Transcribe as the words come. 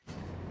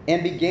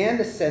and began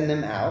to send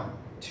them out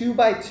 2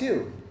 by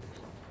 2,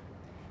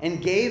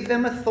 and gave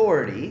them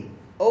authority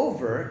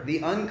over the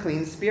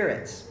unclean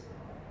spirits.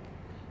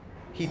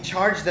 He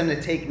charged them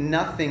to take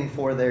nothing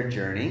for their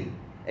journey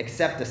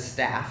except a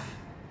staff,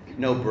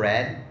 no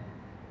bread,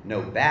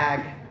 no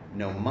bag,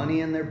 no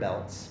money in their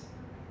belts,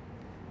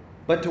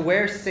 but to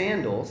wear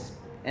sandals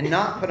and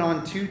not put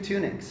on 2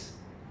 tunics.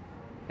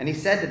 And he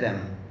said to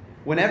them,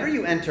 "Whenever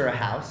you enter a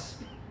house,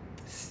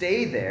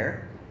 stay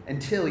there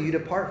until you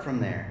depart from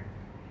there.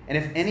 And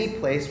if any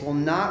place will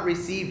not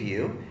receive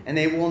you, and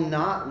they will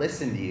not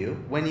listen to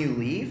you, when you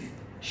leave,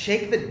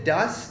 shake the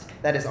dust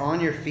that is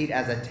on your feet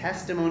as a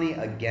testimony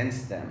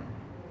against them."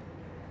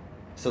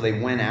 So they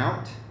went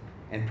out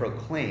and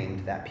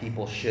proclaimed that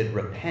people should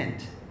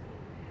repent.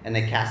 And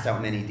they cast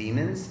out many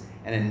demons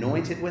and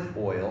anointed with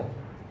oil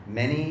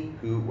many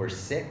who were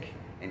sick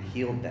and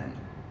healed them.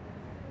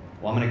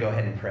 Well, I'm going to go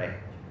ahead and pray.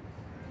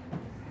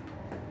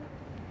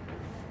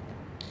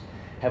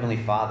 Heavenly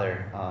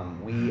Father,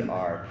 we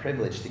are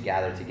privileged to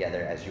gather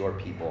together as your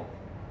people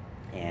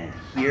and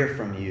hear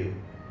from you.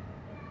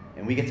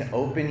 And we get to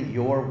open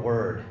your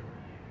word,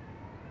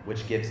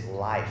 which gives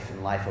life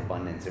and life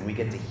abundance. And we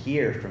get to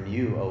hear from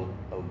you,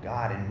 oh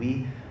God.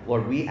 And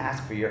Lord, we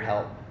ask for your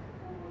help.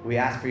 We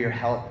ask for your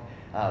help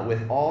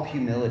with all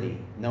humility,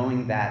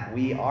 knowing that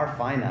we are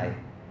finite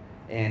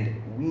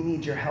and we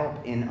need your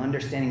help in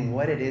understanding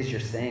what it is you're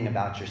saying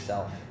about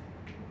yourself.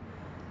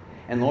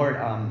 And Lord,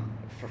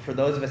 for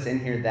those of us in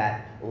here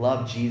that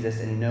love Jesus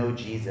and know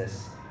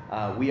Jesus,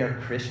 we are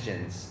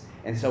Christians.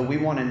 And so we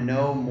want to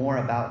know more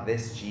about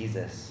this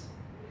Jesus.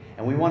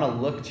 And we want to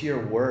look to your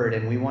word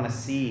and we want to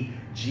see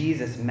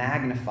Jesus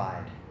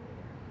magnified.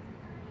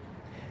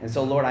 And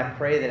so, Lord, I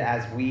pray that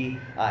as we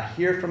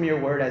hear from your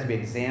word, as we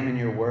examine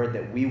your word,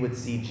 that we would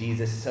see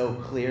Jesus so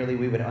clearly.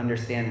 We would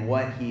understand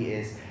what he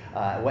is,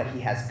 what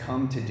he has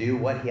come to do,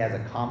 what he has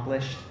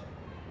accomplished,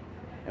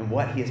 and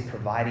what he is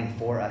providing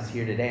for us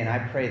here today. And I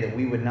pray that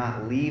we would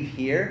not leave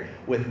here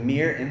with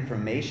mere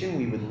information.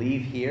 We would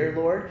leave here,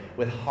 Lord,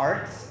 with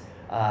hearts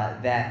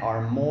that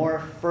are more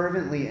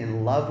fervently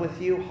in love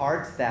with you,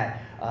 hearts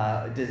that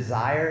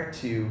desire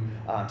to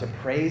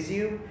praise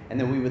you, and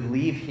that we would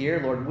leave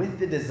here, Lord, with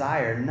the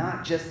desire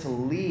not just to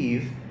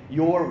leave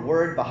your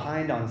word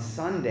behind on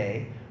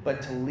Sunday,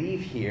 but to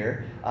leave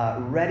here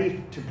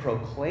ready to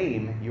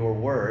proclaim your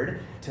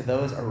word to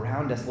those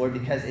around us, Lord,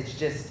 because it's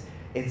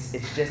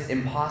just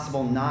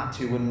impossible not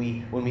to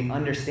when we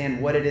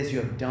understand what it is you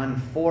have done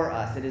for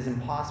us. It is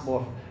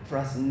impossible for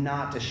us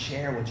not to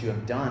share what you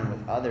have done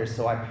with others.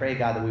 So I pray,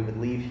 God, that we would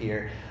leave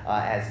here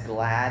as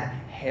glad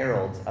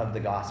heralds of the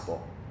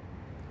gospel.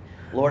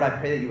 Lord, I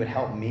pray that you would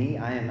help me.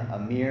 I am a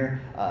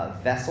mere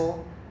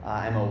vessel.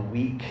 I'm a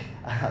weak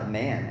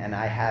man, and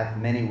I have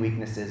many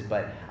weaknesses,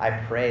 but I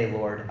pray,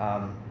 Lord,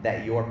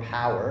 that your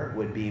power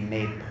would be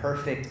made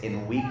perfect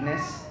in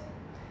weakness,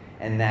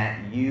 and that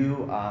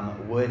you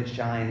would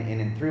shine in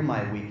and through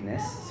my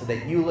weakness so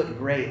that you look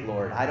great,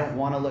 Lord. I don't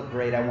want to look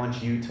great. I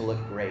want you to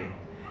look great.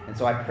 And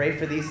so I pray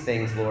for these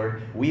things,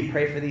 Lord. We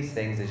pray for these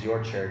things as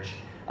your church.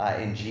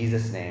 In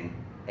Jesus' name,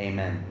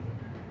 amen.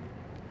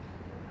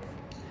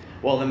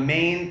 Well, the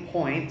main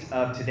point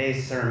of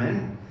today's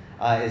sermon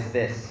is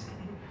this.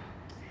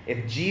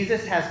 If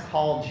Jesus has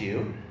called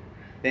you,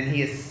 then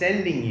he is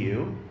sending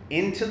you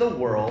into the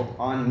world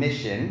on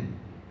mission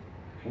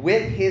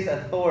with his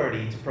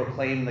authority to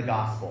proclaim the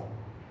gospel.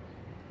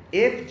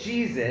 If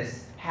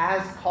Jesus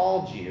has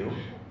called you,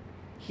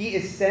 he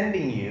is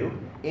sending you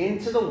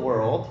into the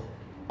world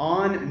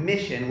on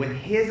mission with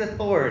his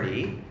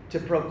authority to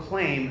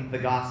proclaim the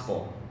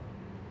gospel.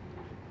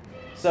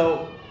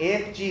 So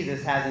if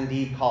Jesus has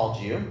indeed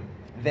called you,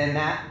 then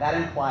that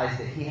implies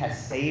that he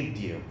has saved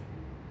you.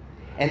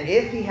 And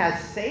if he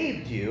has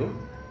saved you,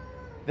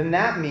 then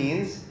that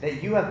means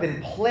that you have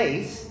been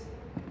placed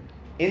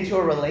into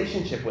a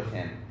relationship with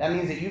him. That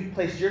means that you've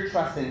placed your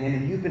trust in him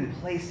and you've been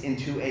placed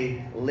into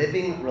a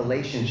living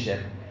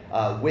relationship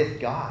with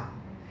God.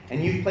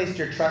 And you've placed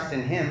your trust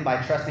in him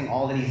by trusting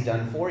all that he's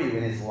done for you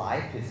in his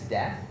life, his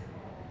death,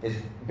 his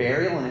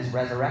burial, and his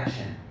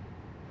resurrection.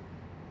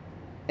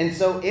 And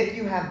so if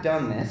you have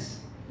done this,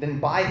 then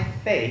by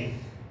faith,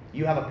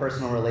 you have a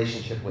personal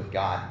relationship with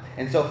God.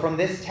 And so from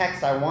this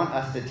text, I want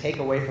us to take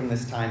away from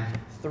this time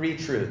three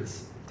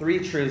truths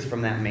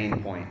from that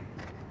main point.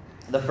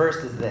 The first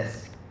is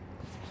this.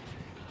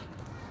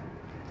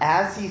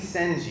 As he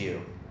sends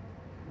you,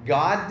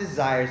 God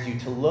desires you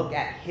to look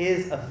at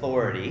his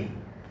authority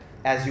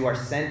as you are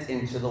sent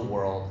into the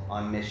world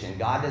on mission.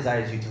 God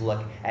desires you to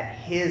look at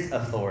his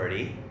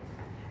authority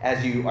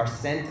as you are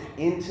sent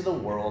into the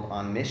world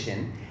on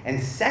mission. And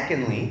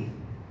secondly,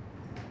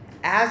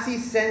 as he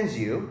sends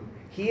you,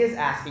 he is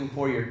asking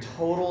for your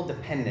total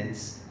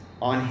dependence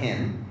on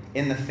him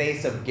in the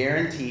face of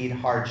guaranteed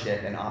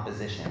hardship and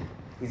opposition.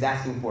 He's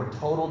asking for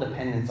total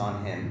dependence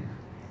on him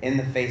in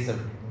the face of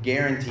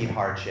guaranteed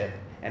hardship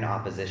and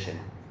opposition.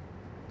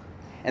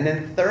 And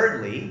then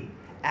thirdly,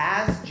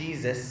 as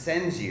Jesus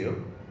sends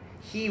you,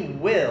 he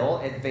will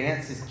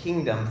advance his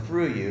kingdom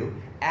through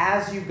you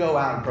as you go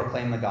out and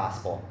proclaim the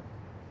gospel.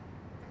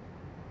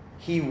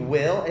 He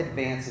will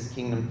advance his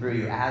kingdom through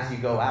you as you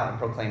go out and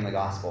proclaim the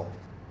gospel.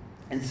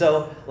 And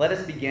so let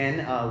us begin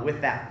with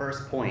that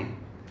first point,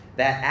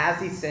 that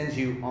as he sends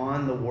you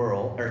on the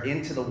world, or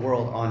into the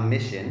world on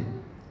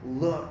mission,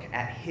 look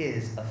at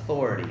his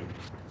authority.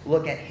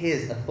 Look at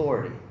his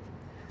authority.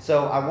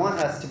 So I want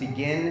us to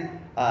begin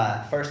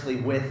firstly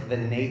with the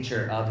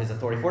nature of his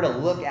authority. If we're to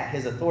look at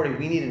his authority,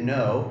 we need to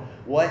know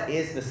what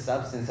is the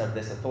substance of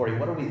this authority.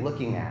 What are we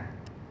looking at?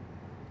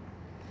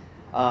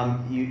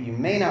 You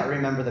may not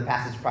remember the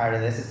passage prior to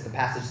this. It's the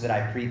passage that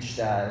I preached,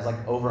 it was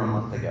like over a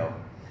month ago.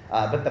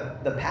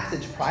 But the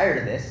passage prior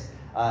to this,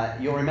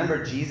 you'll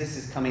remember Jesus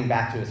is coming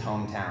back to his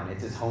hometown.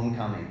 It's his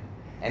homecoming.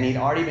 And he'd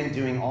already been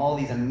doing all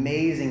these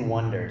amazing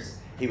wonders.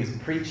 He was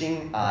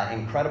preaching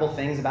incredible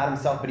things about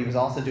himself, but he was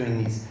also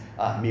doing these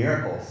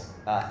miracles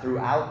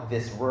throughout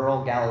this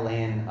rural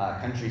Galilean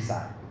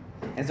countryside.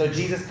 And so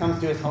Jesus comes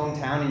to his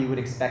hometown, and you would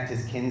expect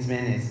his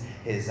kinsmen,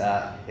 his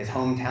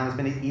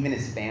hometownsmen, even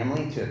his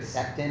family to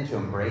accept him, to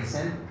embrace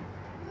him.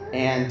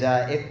 And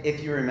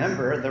if you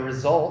remember, the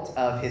result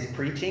of his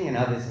preaching and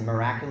of his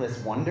miraculous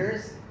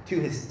wonders to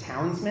his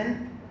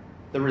townsmen,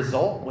 the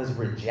result was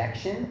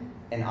rejection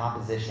and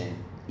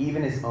opposition.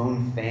 Even his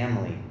own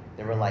family,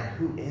 they were like,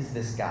 who is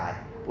this guy?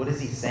 What is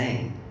he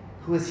saying?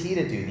 Who is he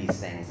to do these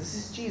things? This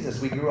is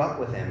Jesus. We grew up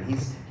with him.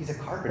 He's a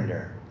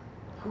carpenter.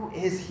 Who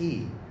is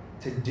he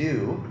to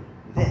do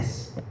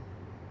this?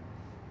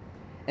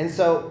 And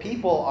so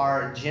people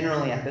are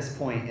generally at this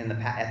point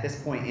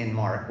in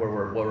Mark, where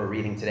we're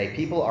reading today,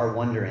 people are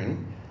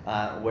wondering,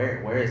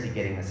 where is he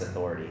getting this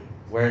authority?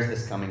 Where is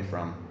this coming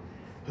from?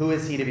 Who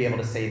is he to be able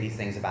to say these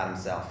things about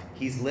himself?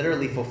 He's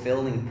literally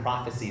fulfilling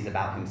prophecies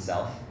about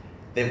himself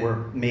that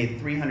were made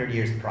 300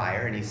 years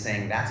prior, and he's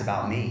saying, that's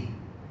about me.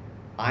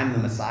 I'm the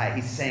Messiah.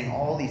 He's saying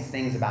all these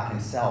things about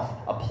himself,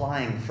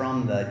 applying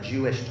from the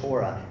Jewish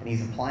Torah, and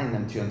he's applying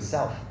them to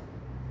himself.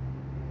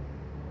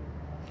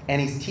 And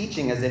he's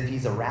teaching as if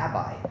he's a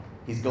rabbi.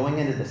 He's going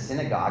into the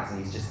synagogues,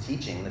 and he's just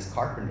teaching, this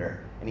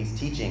carpenter, and he's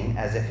teaching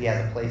as if he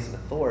has a place of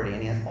authority,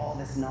 and he has all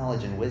this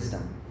knowledge and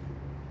wisdom.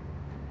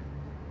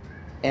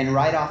 And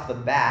right off the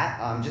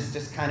bat,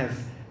 just kind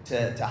of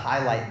to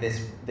highlight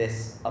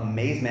this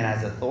amazement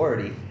as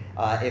authority,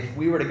 if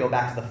we were to go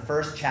back to the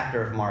first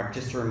chapter of Mark,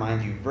 just to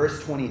remind you,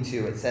 verse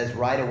 22, it says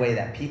right away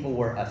that people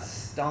were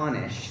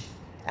astonished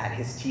at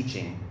his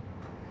teaching.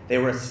 They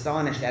were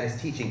astonished at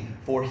his teaching,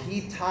 for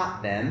he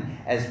taught them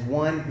as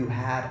one who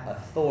had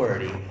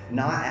authority,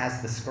 not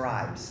as the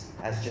scribes,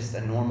 as just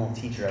a normal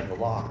teacher of the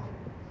law.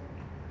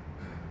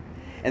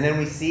 And then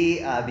we see,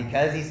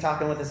 because he's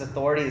talking with his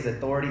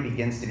authority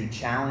begins to be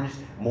challenged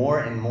more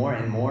and more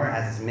and more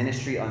as his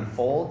ministry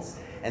unfolds.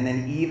 And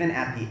then even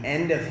at the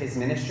end of his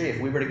ministry, if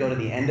we were to go to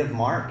the end of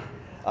Mark,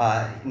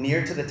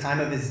 near to the time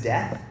of his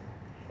death,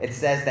 it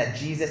says that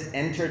Jesus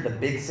entered the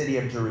big city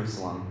of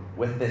Jerusalem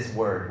with this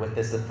word, with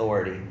this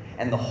authority.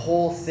 And the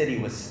whole city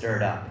was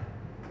stirred up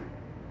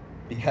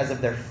because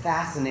of their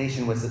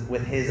fascination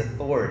with his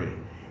authority.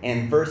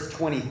 And verse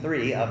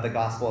 23 of the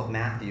Gospel of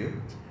Matthew,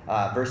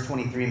 verse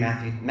 23,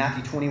 Matthew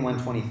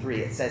 21:23,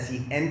 it says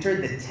he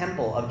entered the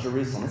temple of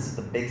Jerusalem. This is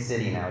the big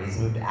city now. He's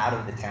moved out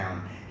of the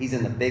town. He's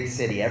in the big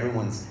city.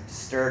 Everyone's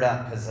stirred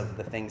up because of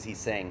the things he's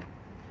saying.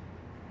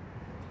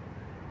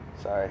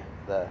 Sorry,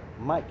 the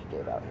mic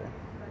gave out here.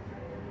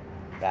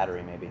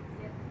 Battery, maybe.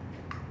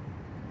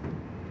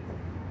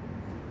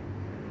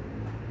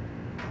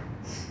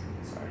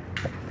 Sorry.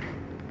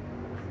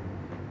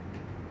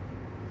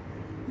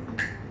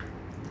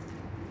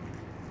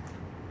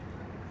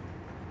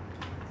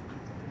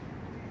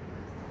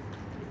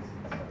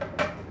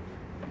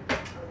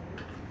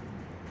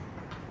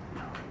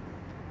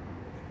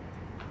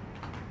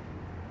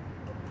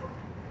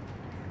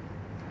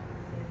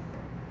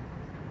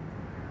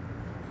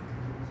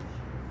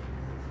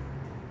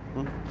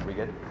 Are we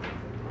good?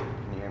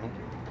 Can you hear me?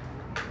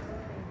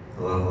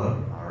 Hello,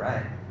 hello. All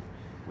right.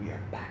 We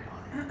are back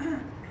on it.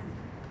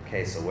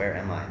 Okay, so where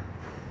am I?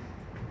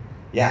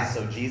 Yeah,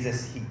 so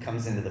Jesus, he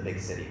comes into the big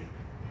city.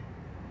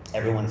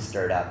 Everyone's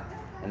stirred up,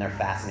 and they're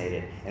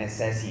fascinated. And it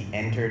says he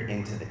entered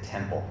into the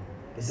temple.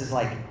 This is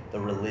like the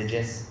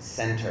religious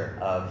center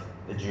of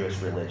the Jewish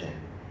religion.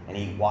 And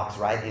he walks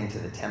right into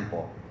the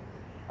temple.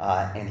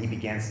 And he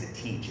begins to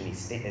teach, and it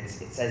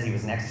says he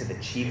was next to the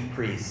chief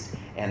priest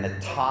and the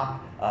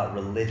top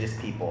religious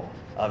people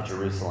of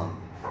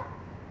Jerusalem.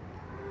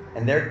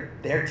 And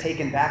they're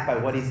taken back by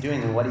what he's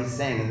doing and what he's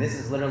saying, and this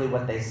is literally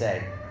what they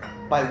say.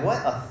 By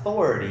what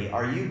authority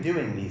are you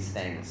doing these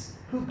things?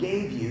 Who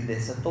gave you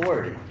this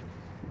authority?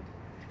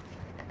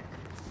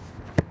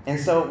 And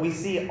so we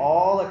see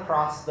all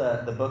across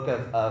the book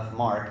of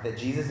Mark that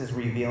Jesus is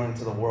revealing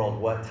to the world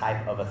what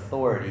type of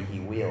authority he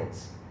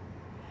wields.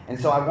 And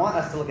so I want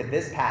us to look at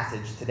this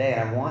passage today,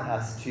 and I want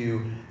us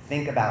to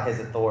think about his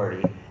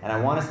authority, and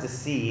I want us to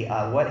see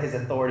what his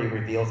authority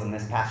reveals in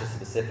this passage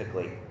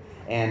specifically.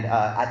 And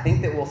I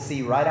think that we'll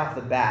see right off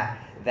the bat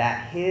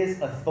that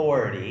his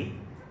authority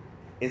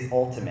is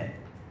ultimate.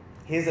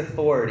 His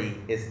authority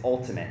is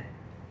ultimate.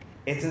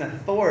 It's an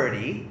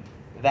authority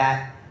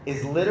that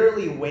is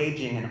literally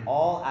waging an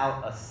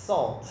all-out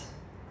assault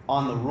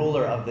on the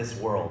ruler of this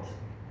world.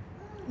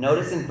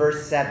 Notice in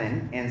verse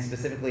 7, and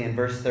specifically in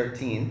verse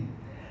 13,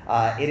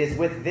 it is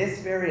with this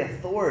very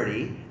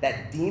authority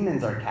that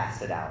demons are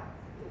casted out.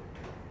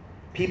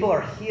 People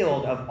are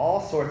healed of all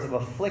sorts of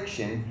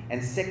affliction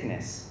and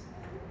sickness.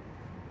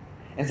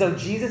 And so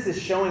Jesus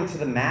is showing to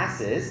the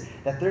masses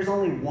that there's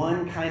only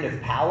one kind of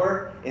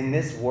power in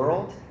this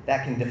world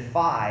that can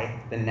defy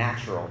the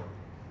natural.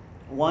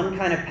 One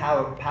kind of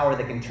power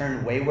that can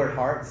turn wayward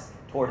hearts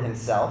toward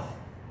himself,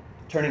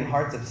 turning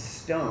hearts of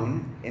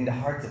stone into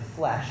hearts of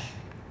flesh.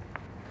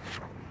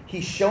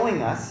 He's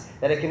showing us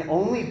that it can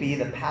only be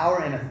the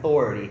power and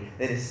authority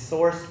that is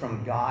sourced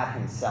from God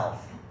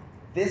himself.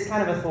 This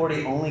kind of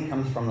authority only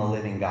comes from the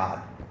living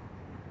God.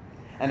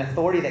 An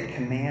authority that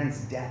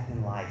commands death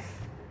and life.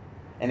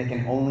 And it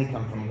can only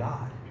come from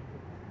God.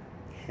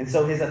 And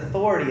so his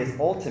authority is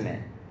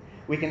ultimate.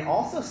 We can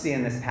also see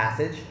in this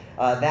passage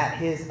that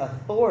his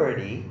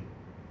authority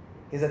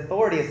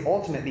is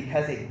ultimate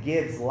because it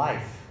gives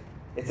life.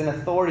 It's an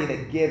authority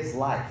that gives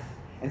life.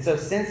 And so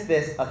since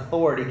this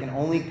authority can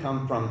only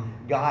come from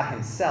God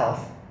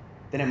himself,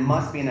 then it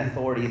must be an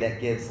authority that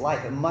gives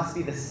life. It must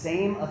be the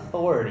same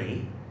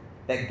authority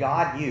that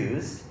God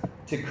used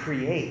to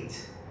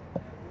create.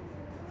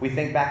 We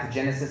think back to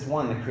Genesis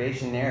 1, the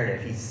creation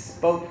narrative. He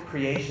spoke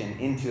creation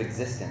into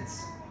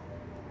existence.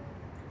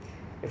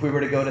 If we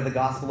were to go to the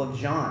Gospel of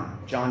John,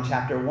 John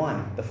chapter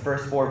 1, the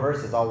first 4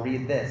 verses, I'll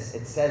read this.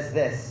 It says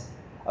this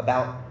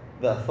about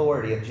the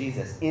authority of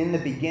Jesus. In the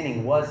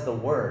beginning was the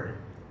Word,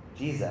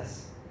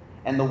 Jesus.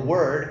 And the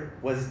Word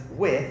was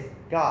with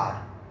God.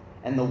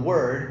 And the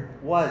Word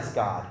was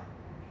God.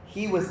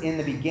 He was in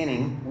the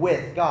beginning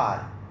with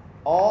God.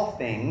 All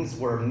things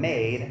were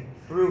made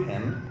through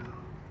him.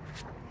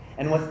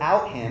 And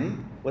without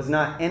him was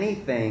not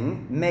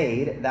anything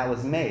made that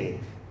was made.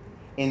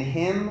 In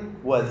him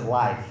was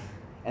life,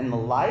 and the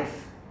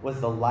life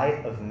was the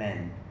light of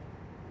men.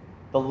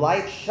 The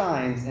light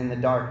shines in the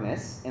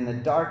darkness, and the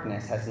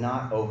darkness has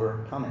not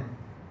overcome it.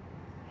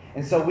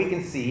 And so we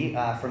can see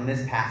from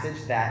this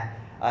passage that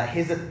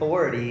his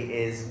authority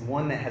is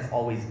one that has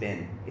always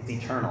been. It's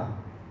eternal.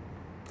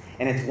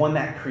 And it's one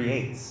that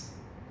creates.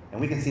 And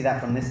we can see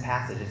that from this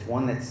passage. It's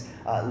one that's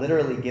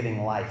literally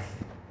giving life.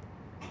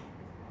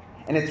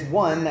 And it's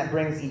one that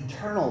brings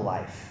eternal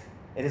life.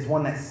 It is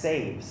one that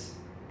saves.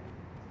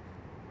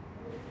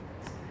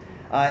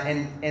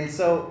 And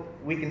so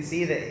we can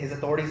see that his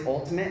authority is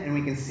ultimate, and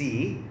we can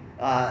see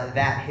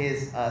that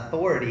his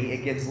authority,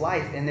 it gives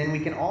life. And then we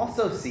can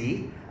also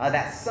see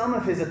that some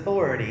of his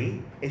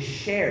authority is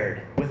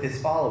shared with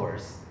his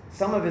followers.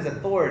 Some of his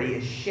authority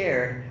is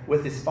shared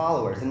with his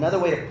followers. Another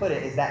way to put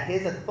it is that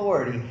his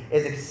authority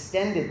is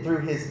extended through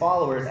his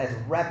followers as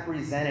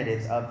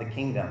representatives of the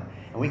kingdom.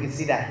 And we can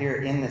see that here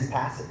in this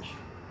passage.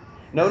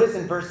 Notice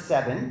in verse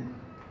 7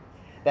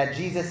 that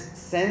Jesus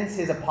sends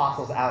his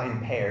apostles out in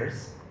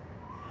pairs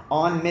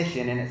on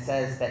mission, and it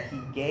says that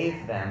he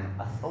gave them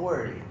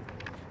authority.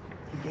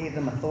 He gave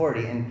them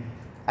authority. And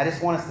I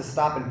just want us to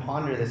stop and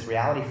ponder this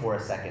reality for a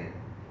second.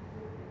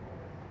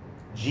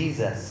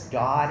 Jesus,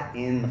 God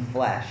in the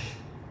flesh,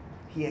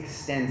 he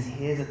extends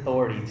his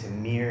authority to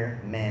mere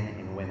men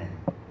and women.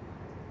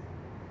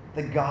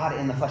 The God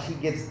in the flesh, he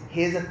gives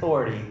his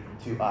authority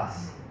to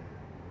us.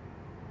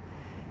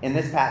 In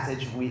this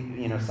passage,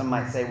 some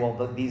might say,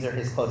 well, these are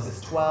his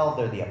closest 12.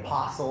 They're the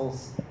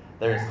apostles.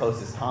 They're his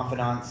closest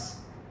confidants.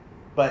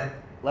 But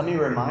let me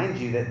remind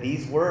you that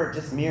these were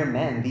just mere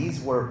men. These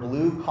were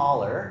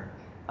blue-collar,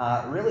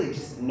 really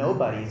just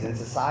nobodies in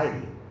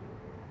society.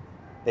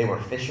 They were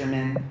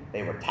fishermen.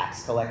 They were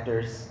tax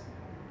collectors.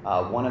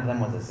 One of them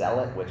was a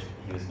zealot, which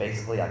he was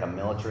basically like a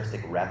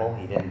militaristic rebel.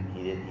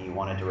 He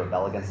wanted to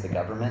rebel against the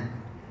government.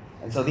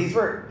 And so these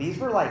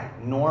were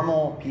like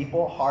normal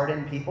people,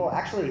 hardened people.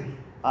 Actually,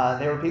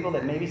 they were people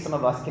that maybe some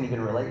of us can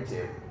even relate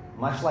to,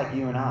 much like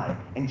you and I.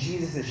 And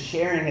Jesus is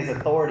sharing his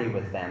authority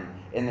with them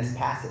in this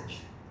passage.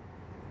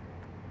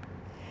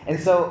 And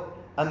so,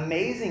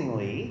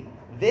 amazingly,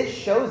 this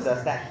shows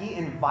us that he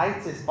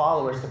invites his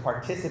followers to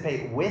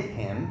participate with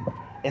him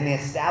in the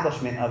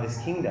establishment of his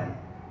kingdom.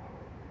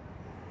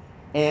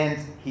 And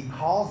he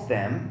calls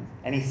them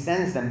and he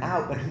sends them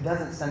out, but he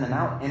doesn't send them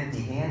out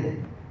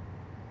empty-handed.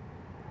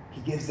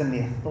 He gives them the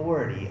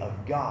authority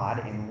of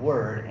God in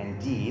word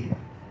and deed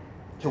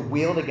to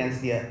wield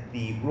against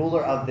the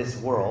ruler of this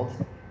world,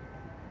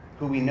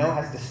 who we know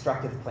has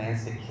destructive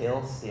plans to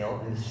kill,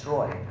 steal, and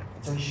destroy.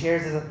 And so he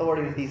shares his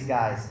authority with these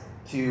guys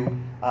to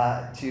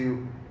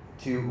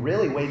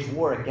really wage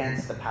war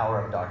against the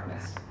power of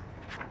darkness.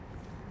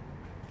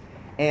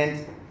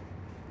 And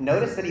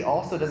notice that he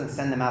also doesn't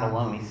send them out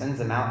alone. He sends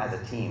them out as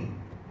a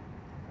team.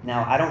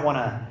 Now, I don't want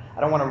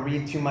to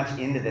read too much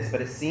into this,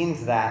 but it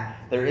seems that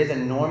there is a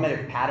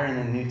normative pattern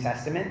in the New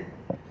Testament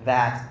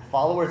that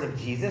followers of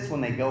Jesus, when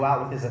they go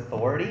out with his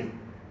authority,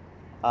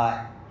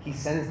 he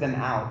sends them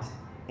out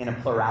in a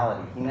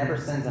plurality. He never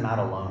sends them out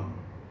alone.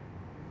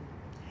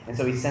 And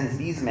so he sends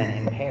these men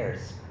in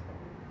pairs.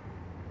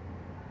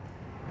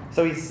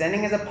 So he's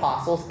sending his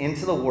apostles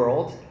into the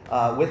world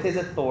with his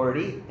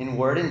authority in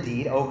word and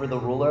deed over the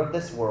ruler of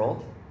this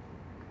world.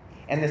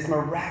 And this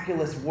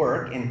miraculous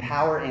work in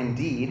power and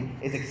deed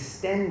is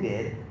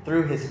extended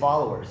through his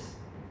followers.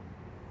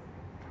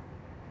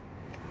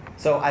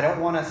 So I don't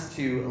want us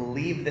to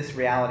leave this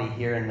reality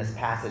here in this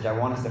passage. I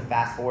want us to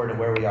fast forward to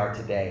where we are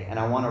today. And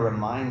I want to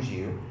remind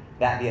you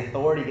that the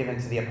authority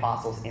given to the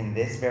apostles in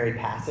this very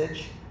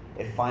passage,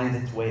 it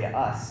finds its way to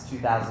us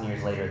 2,000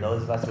 years later,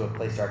 those of us who have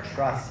placed our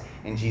trust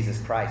in Jesus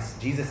Christ.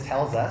 Jesus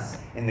tells us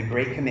in the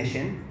Great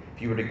Commission,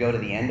 if you were to go to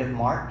the end of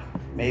Mark,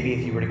 maybe if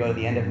you were to go to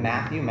the end of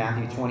Matthew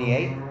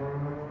 28,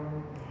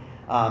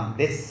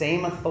 this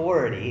same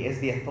authority is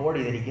the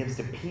authority that he gives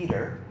to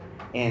Peter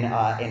in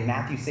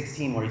Matthew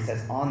 16, where he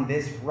says, "On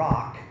this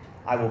rock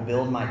I will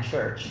build my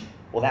church."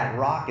 Well, that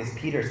rock is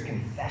Peter's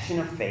confession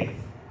of faith.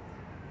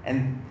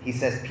 And he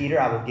says, "Peter,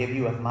 I will give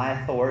you of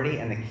my authority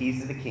and the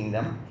keys to the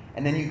kingdom."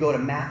 And then you go to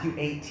Matthew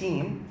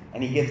 18,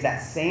 and he gives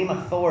that same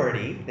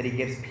authority that he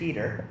gives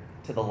Peter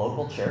to the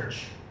local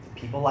church, to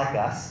people like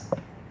us,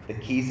 the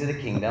keys to the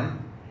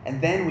kingdom.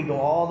 And then we go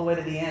all the way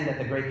to the end at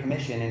the Great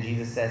Commission, and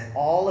Jesus says,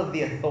 "All of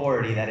the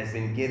authority that has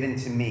been given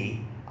to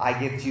me, I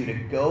give to you to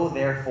go,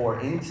 therefore,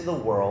 into the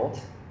world,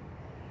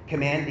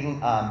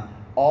 commanding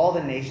all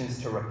the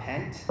nations to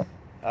repent,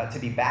 to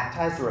be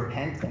baptized, to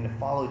repent, and to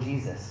follow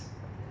Jesus."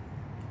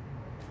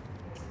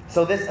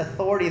 So this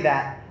authority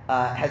that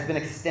has been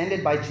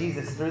extended by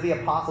Jesus through the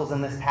apostles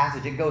in this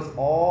passage, it goes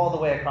all the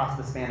way across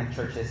the span of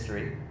church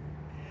history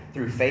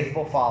through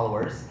faithful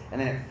followers,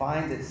 and then it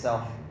finds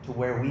itself to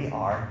where we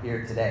are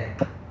here today.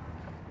 I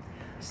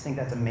just think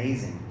that's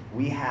amazing.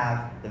 We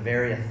have the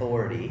very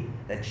authority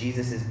that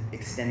Jesus is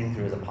extending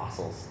through his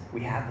apostles.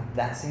 We have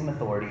that same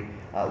authority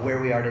where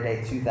we are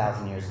today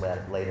 2,000 years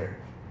later.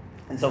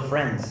 And so,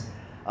 friends,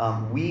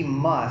 we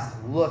must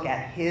look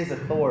at his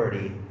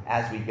authority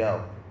as we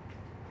go.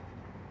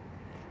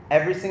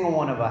 Every single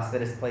one of us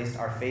that has placed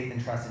our faith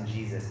and trust in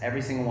Jesus,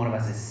 every single one of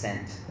us is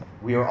sent.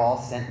 We are all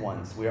sent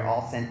ones. We are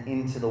all sent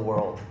into the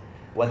world,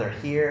 whether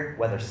here,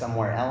 whether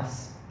somewhere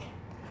else.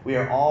 We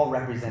are all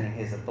representing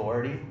his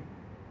authority.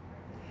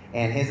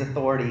 And his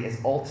authority is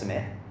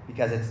ultimate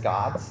because it's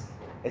God's.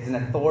 It's an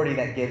authority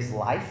that gives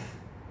life.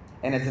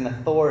 And it's an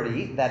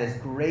authority that is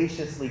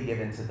graciously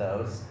given to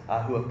those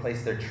who have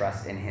placed their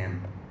trust in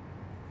him.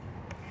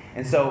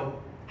 And so,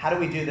 how do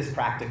we do this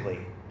practically?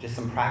 Just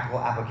some practical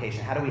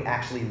application. How do we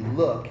actually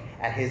look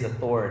at his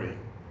authority?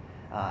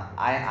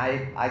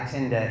 I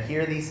tend to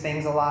hear these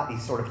things a lot,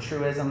 these sort of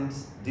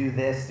truisms, do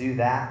this, do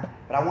that.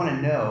 But I want to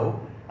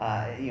know,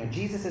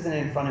 Jesus isn't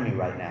in front of me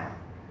right now.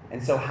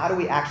 And so how do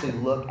we actually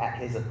look at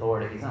his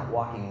authority? He's not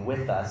walking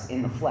with us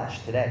in the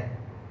flesh today.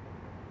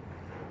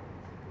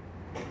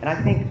 And I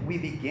think we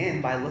begin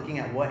by looking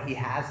at what he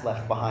has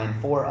left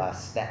behind for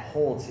us that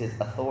holds his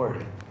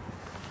authority.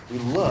 We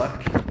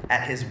look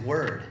at his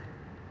word.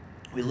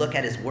 We look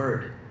at his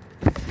word.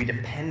 We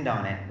depend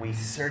on it. We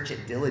search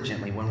it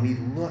diligently. When we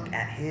look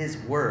at his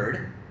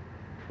word,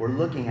 we're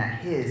looking at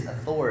his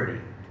authority.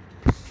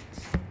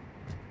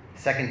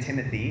 2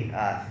 Timothy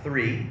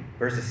 3,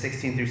 verses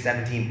 16 through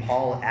 17,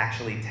 Paul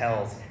actually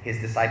tells his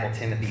disciple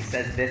Timothy,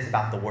 says this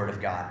about the word of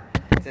God.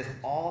 It says,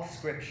 "All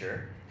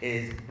scripture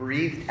is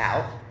breathed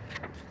out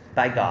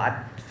by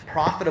God,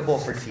 profitable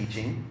for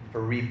teaching,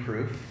 for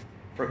reproof,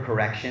 for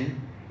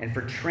correction, and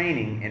for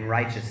training in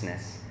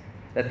righteousness,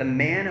 that the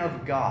man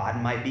of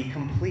God might be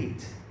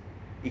complete,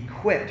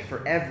 equipped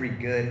for every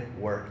good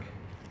work."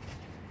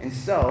 And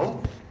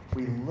so,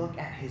 we look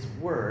at his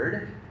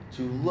word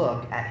to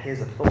look at his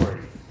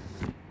authority.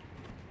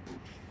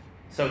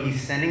 So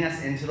he's sending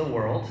us into the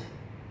world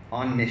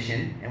on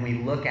mission, and we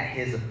look at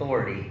his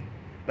authority.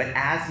 But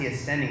as he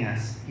is sending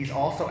us, he's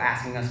also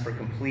asking us for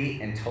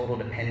complete and total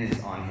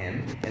dependence on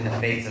him in the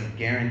face of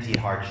guaranteed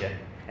hardship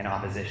and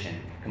opposition.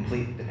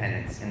 Complete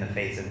dependence in the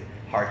face of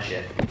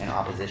hardship and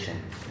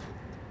opposition.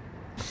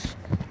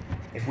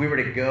 If we were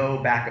to go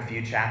back a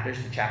few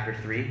chapters to chapter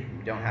 3,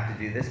 we don't have to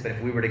do this, but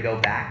if we were to go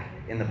back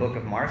in the book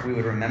of Mark, we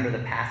would remember the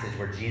passage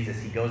where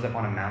Jesus, he goes up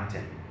on a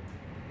mountain.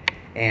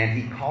 And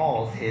he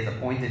calls his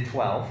appointed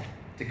 12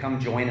 to come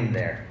join him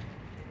there.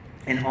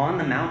 And on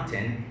the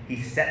mountain,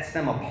 he sets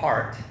them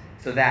apart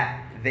so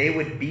that they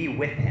would be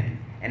with him.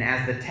 And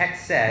as the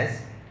text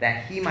says,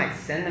 that he might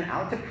send them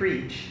out to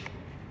preach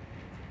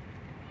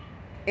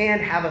and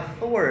have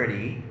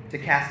authority to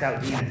cast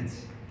out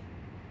demons.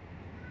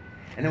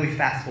 And then we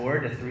fast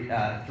forward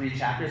to three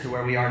chapters to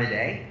where we are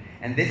today.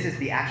 And this is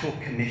the actual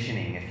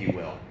commissioning, if you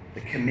will.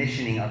 The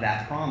commissioning of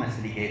that promise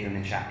that he gave them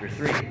in chapter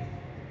 3.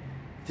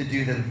 To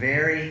do the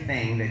very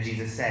thing that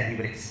Jesus said. He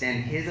would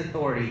extend his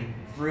authority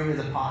through his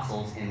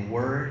apostles in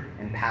word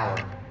and power.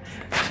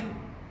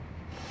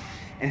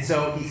 And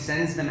so he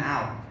sends them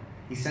out.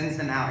 He sends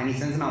them out, and he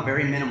sends them out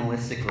very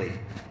minimalistically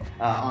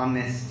on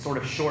this sort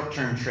of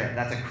short-term trip.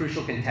 That's a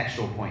crucial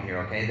contextual point here,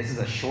 okay? This is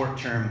a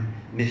short-term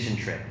mission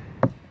trip.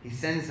 He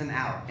sends them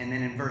out, and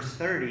then in verse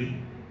 30,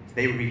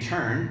 they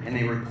return, and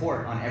they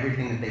report on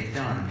everything that they've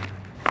done.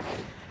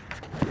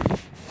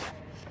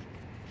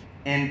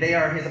 And they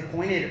are his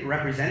appointed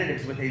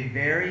representatives with a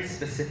very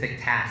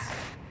specific task.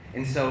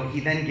 And so he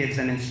then gives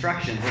them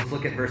instructions. Let's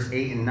look at verse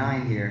 8 and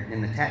 9 here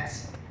in the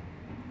text.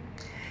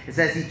 It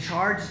says, he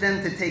charged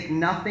them to take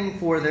nothing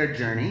for their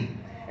journey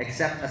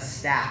except a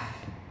staff.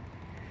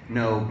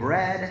 No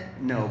bread,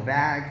 no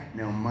bag,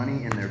 no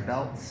money in their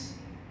belts,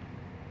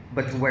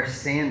 but to wear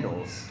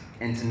sandals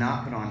and to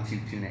not put on 2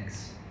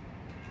 tunics.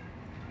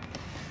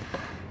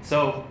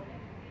 So,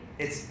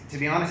 to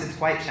be honest, it's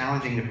quite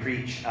challenging to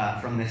preach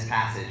from this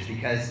passage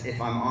because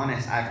if I'm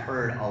honest, I've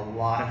heard a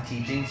lot of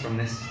teachings from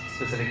this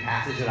specific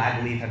passage that I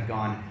believe have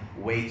gone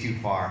way too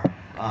far.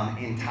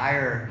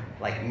 Entire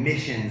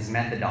missions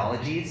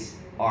methodologies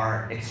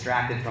are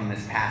extracted from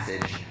this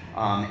passage,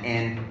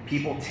 and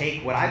people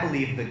take what I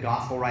believe the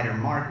gospel writer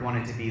Mark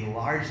wanted to be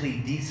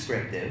largely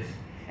descriptive,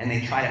 and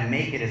they try to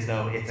make it as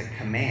though it's a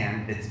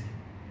command that's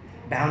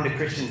bound to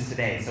Christians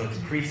today, so it's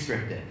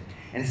prescriptive.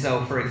 And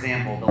so, for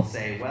example, they'll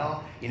say,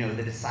 well,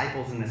 the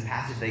disciples in this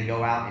passage, they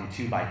go out in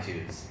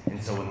 2x2s. And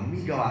so when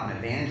we go out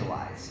and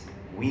evangelize,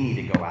 we need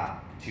to go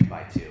out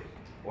 2x2.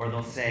 Or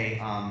they'll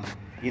say,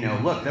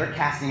 look, they're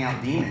casting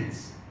out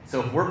demons.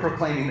 So if we're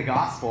proclaiming the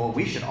gospel,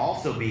 we should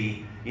also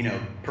be,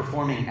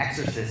 performing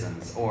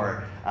exorcisms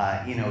or,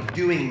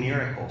 doing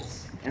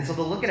miracles. And so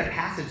they'll look at a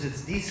passage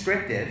that's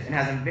descriptive and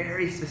has a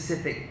very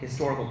specific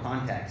historical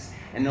context,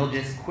 and they'll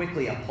just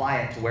quickly apply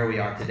it to where we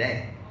are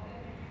today.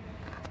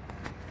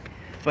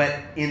 But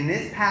in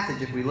this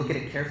passage, if we look at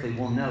it carefully,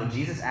 we'll know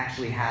Jesus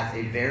actually has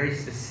a very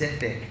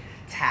specific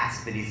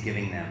task that he's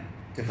giving them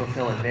to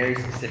fulfill a very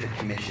specific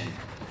commission.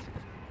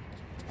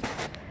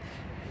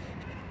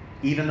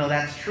 Even though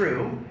that's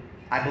true,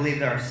 I believe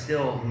there are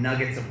still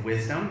nuggets of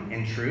wisdom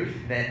and truth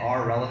that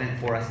are relevant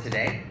for us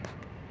today.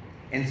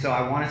 And so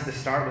I want us to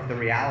start with the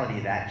reality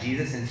that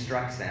Jesus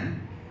instructs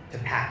them to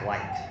pack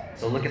light.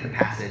 So look at the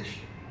passage.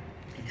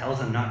 He tells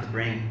them not to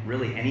bring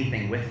really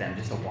anything with them,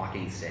 just a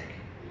walking stick.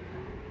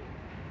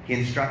 He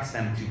instructs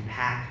them to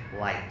pack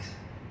light.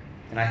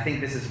 And I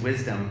think this is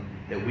wisdom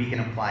that we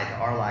can apply to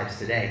our lives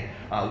today.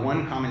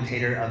 One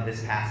commentator of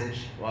this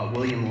passage,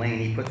 William Lane,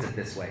 he puts it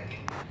this way.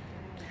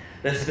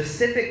 The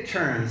specific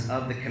terms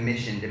of the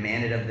commission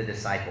demanded of the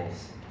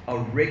disciples a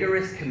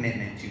rigorous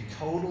commitment to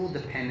total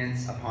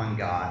dependence upon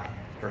God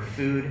for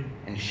food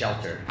and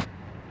shelter.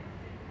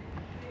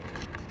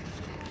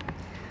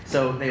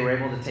 So they were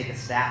able to take a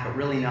staff, but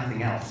really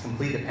nothing else.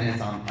 Complete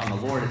dependence on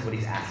the Lord is what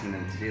he's asking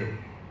them to do.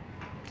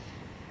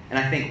 And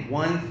I think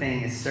one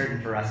thing is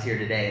certain for us here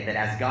today, that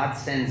as God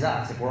sends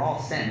us, if we're all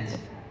sent,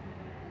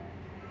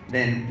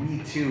 then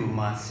we too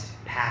must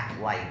pack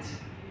light.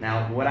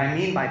 Now, what I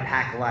mean by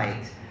pack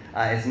light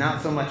is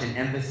not so much an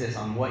emphasis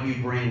on what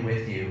you bring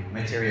with you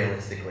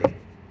materialistically.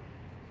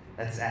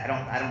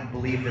 I don't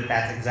believe that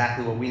that's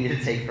exactly what we need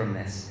to take from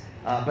this.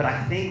 But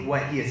I think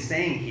what he is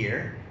saying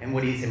here, and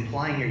what he's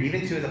implying here,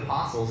 even to his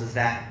apostles, is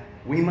that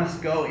we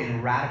must go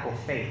in radical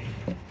faith.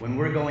 When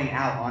we're going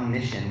out on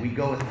mission, we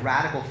go with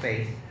radical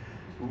faith,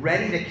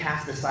 ready to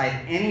cast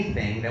aside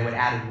anything that would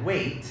add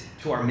weight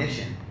to our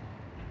mission.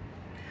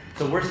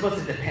 So we're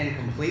supposed to depend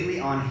completely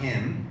on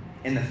him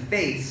in the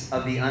face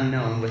of the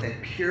unknown with a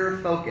pure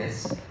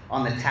focus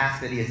on the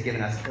task that he has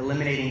given us,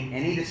 eliminating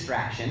any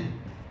distraction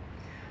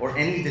or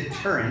any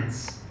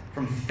deterrence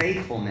from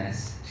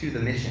faithfulness to the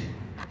mission.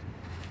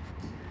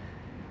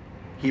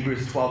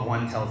 Hebrews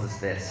 12:1 tells us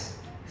this: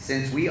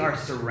 since we are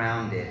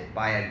surrounded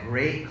by a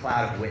great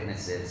cloud of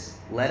witnesses,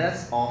 let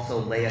us also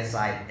lay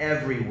aside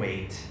every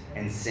weight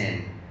and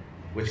sin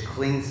which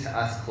clings to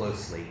us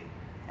closely,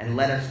 and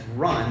let us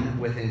run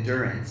with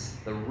endurance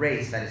the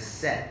race that is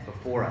set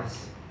before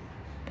us.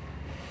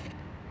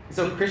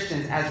 So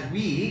Christians, as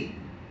we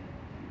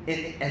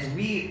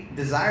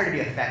desire to be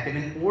effective,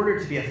 in order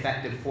to be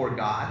effective for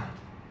God,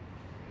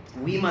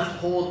 we must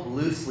hold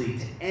loosely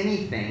to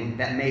anything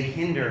that may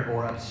hinder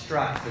or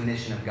obstruct the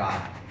mission of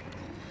God.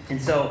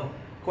 And so,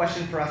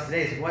 question for us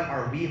today is, what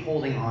are we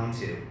holding on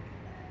to?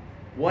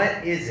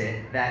 What is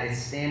it that is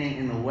standing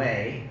in the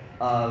way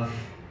of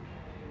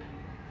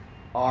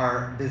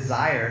our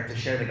desire to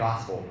share the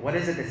gospel? What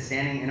is it that's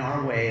standing in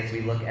our way as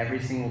we look every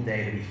single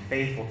day to be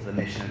faithful to the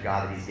mission of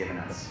God that he's given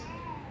us?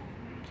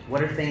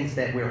 What are things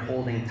that we're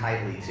holding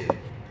tightly to?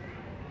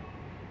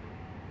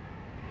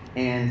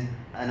 And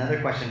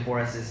another question for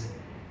us is,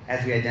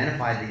 as we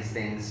identify these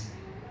things,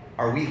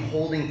 are we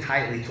holding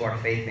tightly to our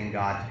faith in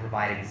God to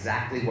provide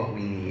exactly what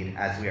we need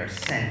as we are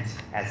sent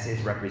as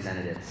his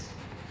representatives?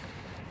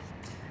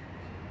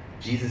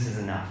 Jesus is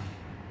enough.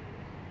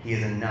 He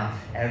is enough.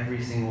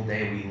 Every single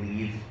day we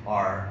leave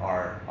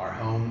our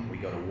home, we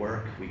go to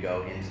work, we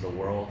go into the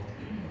world,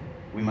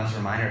 we must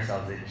remind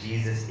ourselves that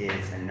Jesus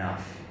is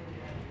enough.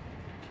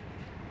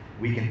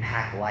 We can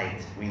pack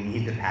light. We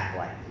need to pack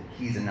light.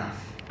 He's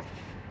enough.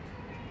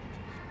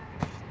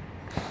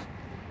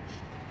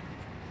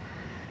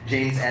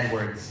 James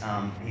Edwards,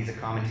 he's a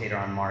commentator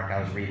on Mark.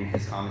 I was reading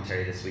his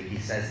commentary this week. He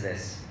says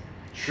this: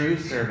 true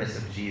service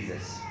of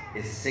Jesus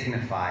is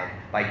signified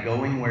by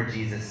going where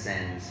Jesus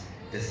sends,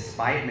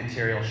 despite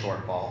material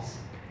shortfalls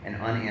and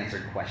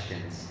unanswered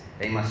questions.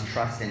 They must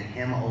trust in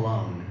him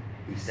alone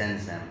who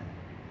sends them.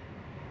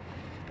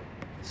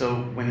 So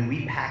when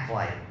we pack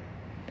light,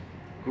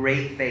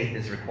 great faith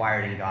is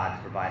required in God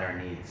to provide our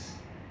needs.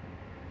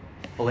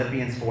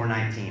 Philippians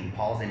 4:19,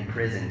 Paul's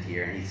imprisoned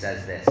here, and he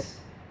says this: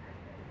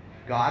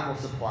 God will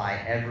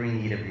supply every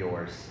need of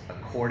yours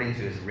according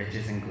to his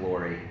riches and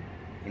glory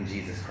in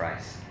Jesus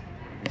Christ.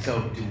 And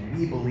so do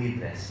we believe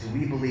this? Do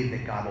we believe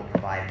that God will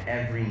provide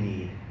every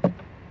need?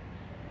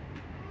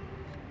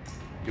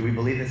 Do we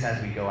believe this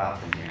as we go out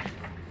from here?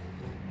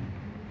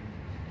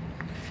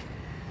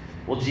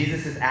 Well,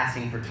 Jesus is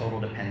asking for total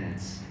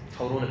dependence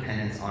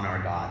on our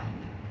God.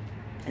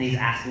 And he's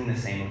asking the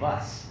same of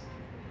us.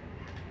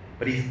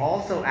 But he's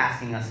also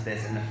asking us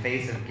this in the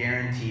face of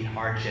guaranteed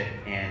hardship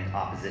and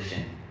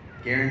opposition.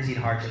 Guaranteed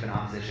hardship and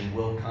opposition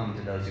will come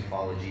to those who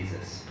follow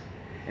Jesus.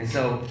 And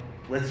so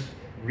let's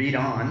read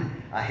on.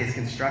 His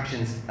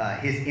instructions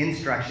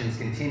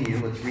continue.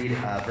 Let's read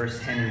verse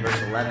 10 and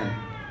verse 11.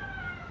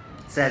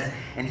 It says,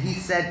 "And he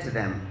said to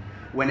them,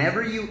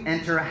 'Whenever you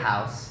enter a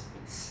house,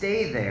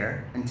 stay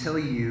there until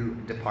you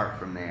depart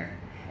from there.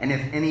 And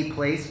if any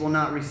place will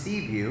not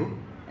receive you,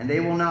 and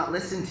they will not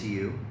listen to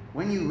you,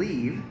 when you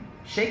leave,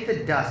 shake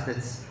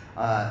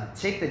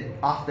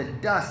off the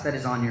dust that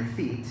is on your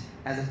feet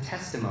as a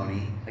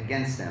testimony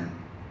against them.'"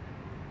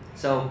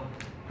 So,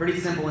 pretty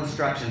simple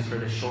instructions for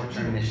this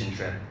short-term mission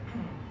trip.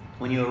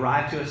 When you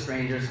arrive to a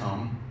stranger's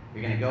home,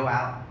 you're going to go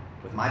out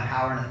with my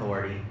power and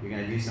authority. You're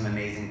going to do some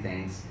amazing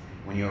things.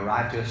 When you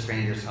arrive to a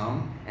stranger's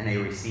home and they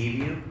receive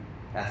you,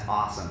 that's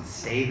awesome.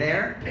 Stay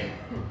there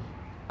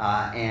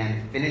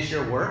and finish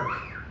your work.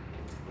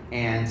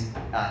 And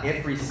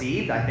if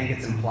received, I think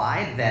it's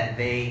implied that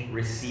they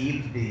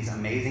received these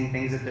amazing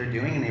things that they're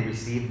doing and they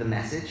received the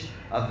message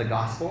of the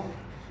gospel.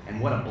 And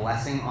what a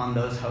blessing on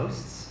those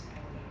hosts.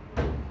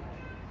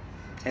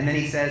 And then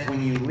he says,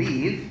 when you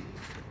leave,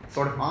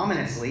 sort of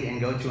ominously, and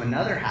go to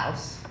another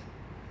house,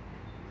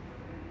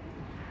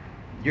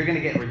 you're going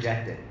to get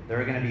rejected. There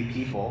are going to be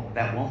people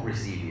that won't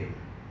receive you.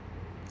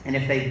 And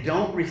if they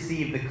don't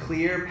receive the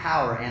clear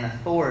power and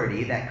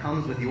authority that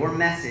comes with your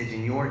message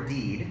and your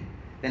deed,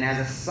 then as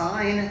a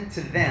sign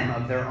to them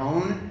of their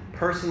own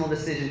personal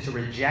decision to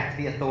reject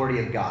the authority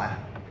of God,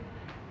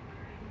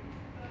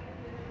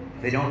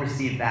 if they don't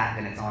receive that,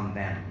 then it's on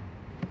them.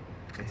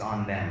 It's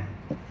on them.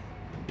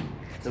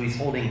 So he's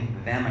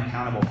holding them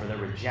accountable for their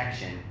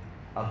rejection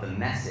of the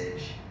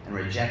message and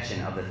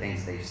rejection of the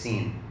things they've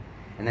seen.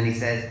 And then he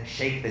says,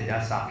 shake the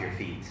dust off your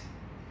feet.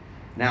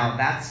 Now,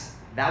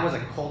 that was a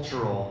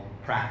cultural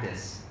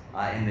practice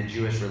in the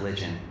Jewish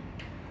religion.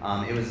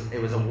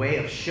 It was a way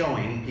of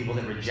showing people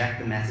that reject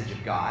the message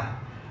of God,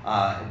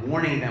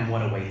 warning them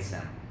what awaits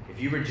them.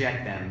 If you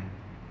reject them,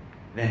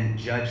 then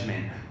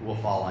judgment will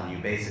fall on you,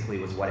 basically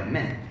was what it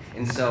meant.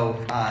 And so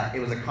it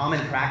was a common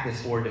practice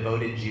for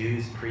devoted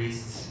Jews,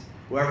 priests,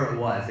 whoever it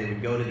was. They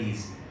would go to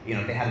these,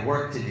 if they had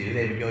work to do,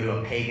 they would go to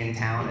a pagan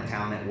town, a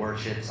town that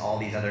worships all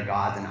these other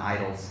gods and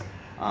idols.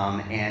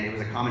 And it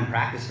was a common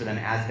practice for them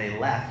as they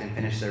left and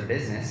finished their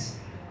business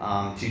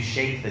to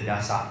shake the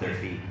dust off their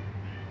feet.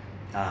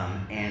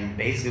 And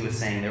basically was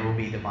saying there will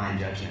be divine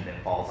judgment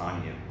that falls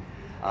on you.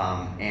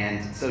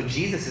 And so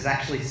Jesus is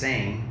actually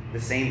saying the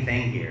same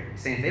thing here.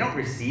 He's saying if they don't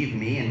receive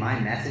me and my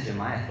message and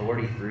my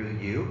authority through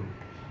you,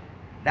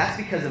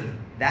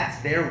 that's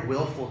their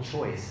willful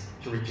choice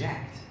to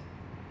reject.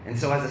 And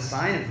so as a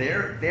sign of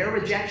their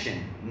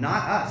rejection,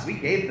 not us, we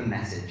gave the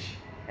message.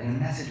 And the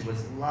message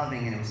was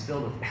loving and it was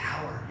filled with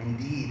power.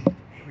 Indeed,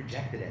 they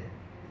rejected it.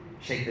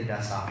 Shake the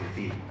dust off your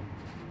feet.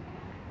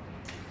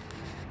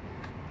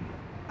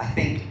 I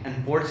think,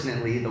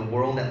 unfortunately, the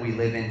world that we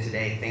live in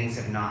today, things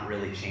have not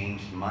really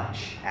changed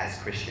much as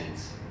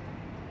Christians.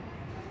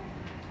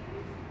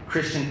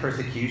 Christian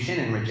persecution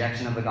and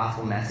rejection of the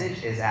gospel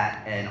message is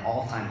at an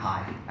all-time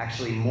high,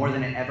 actually more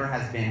than it ever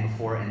has been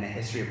before in the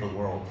history of the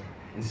world.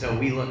 And so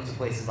we look to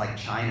places like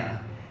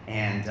China,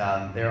 and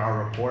there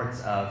are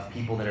reports of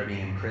people that are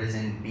being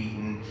imprisoned,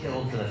 beaten,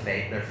 killed for their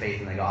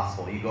faith in the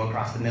gospel. You go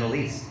across the Middle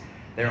East,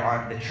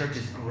 the church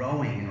is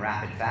growing in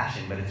rapid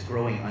fashion, but it's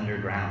growing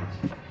underground.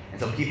 And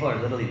so people are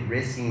literally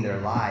risking their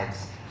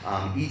lives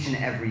each and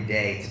every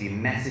day to be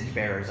message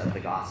bearers of the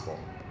gospel.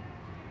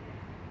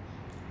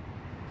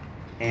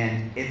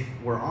 And if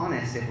we're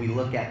honest, if we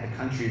look at the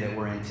country that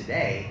we're in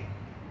today,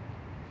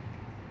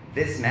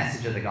 this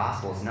message of the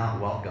gospel is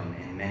not welcome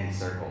in many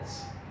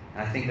circles.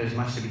 And I think there's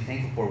much to be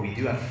thankful for. We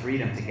do have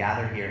freedom to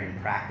gather here and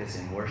practice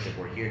and worship.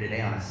 We're here today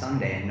on a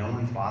Sunday, and no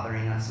one's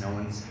bothering us. No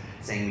one's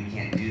saying we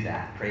can't do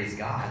that. Praise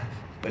God.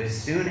 But as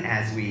soon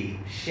as we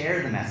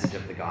share the message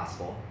of the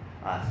gospel,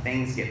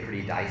 things get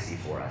pretty dicey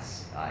for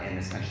us in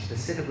this country,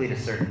 specifically to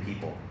certain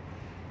people.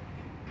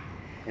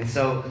 And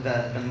so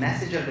the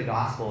message of the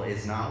gospel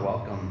is not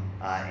welcome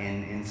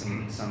in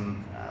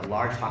some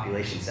large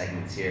population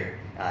segments here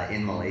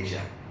in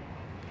Malaysia.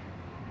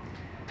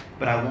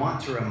 But I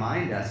want to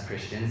remind us,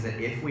 Christians, that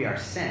if we are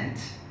sent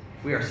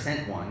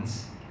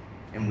ones,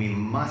 and we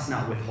must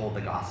not withhold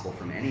the gospel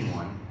from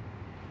anyone,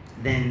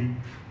 then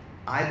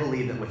I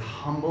believe that with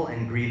humble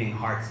and grieving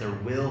hearts, there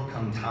will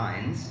come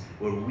times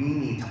where we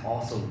need to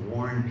also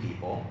warn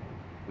people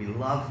We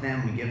love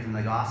them, we give them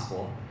the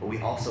gospel, but we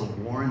also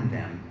warn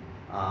them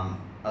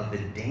of the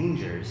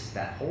dangers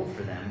that hold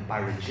for them by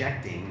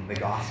rejecting the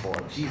gospel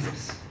of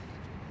Jesus.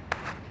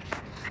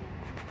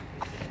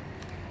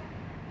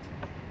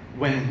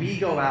 When we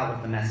go out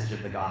with the message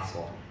of the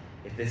gospel,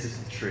 if this is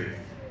the truth,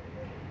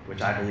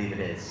 which I believe it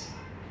is,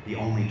 the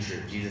only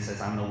truth. Jesus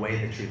says, I'm the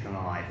way, the truth, and the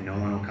life. No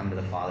one will come to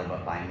the Father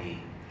but by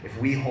me. If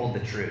we hold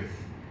the truth,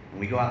 and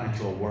we go out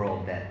into a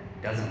world that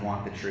doesn't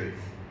want the truth,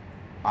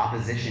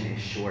 opposition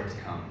is sure to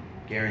come,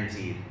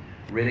 guaranteed.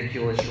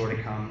 Ridicule is sure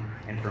to come,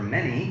 and for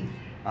many,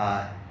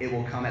 it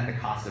will come at the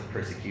cost of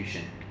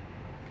persecution.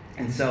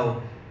 And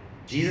so,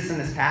 Jesus in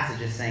this passage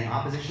is saying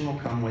opposition will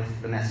come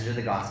with the message of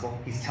the gospel.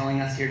 He's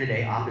telling us here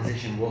today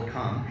opposition will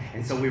come.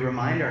 And so we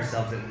remind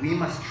ourselves that we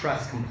must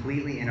trust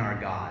completely in our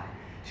God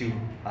to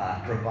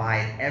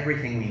provide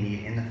everything we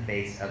need in the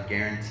face of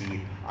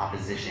guaranteed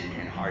opposition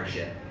and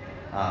hardship.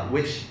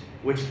 Which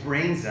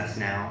brings us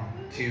now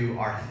to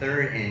our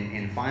third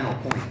and final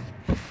point.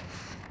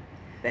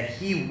 That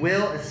he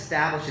will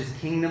establish his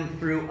kingdom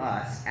through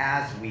us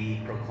as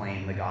we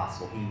proclaim the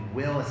gospel. He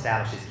will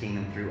establish his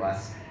kingdom through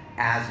us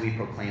as we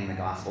proclaim the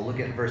gospel. Look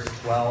at verse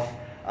 12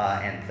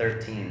 and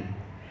 13.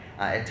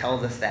 It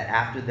tells us that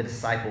after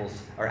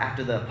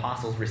the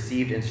apostles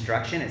received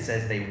instruction, it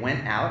says they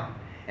went out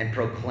and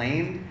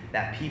proclaimed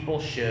that people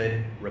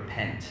should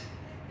repent.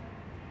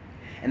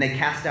 And they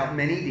cast out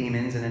many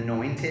demons and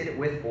anointed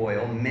with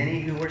oil many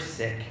who were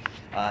sick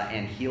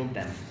and healed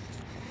them.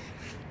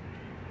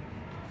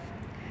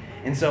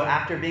 And so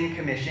after being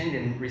commissioned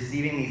and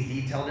receiving these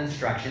detailed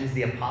instructions,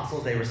 the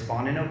apostles, they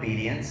respond in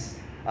obedience,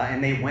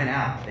 and they went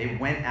out. They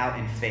went out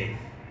in faith.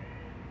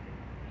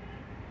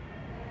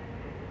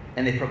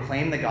 And they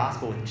proclaimed the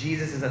gospel with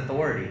Jesus'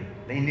 authority.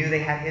 They knew they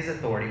had his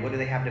authority. What do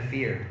they have to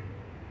fear?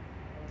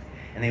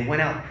 And they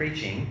went out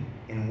preaching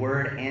in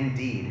word and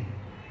deed.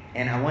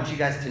 And I want you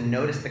guys to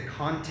notice the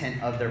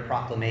content of their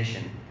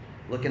proclamation.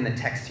 Look in the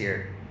text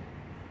here.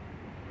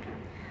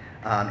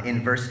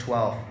 In verse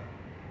 12,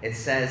 it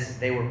says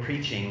they were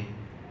preaching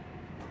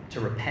to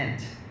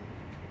repent.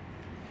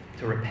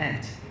 To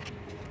repent.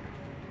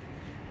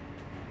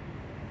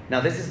 Now,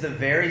 this is the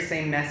very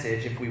same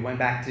message. If we went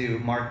back to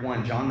Mark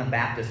 1, John the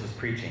Baptist was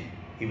preaching.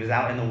 He was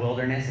out in the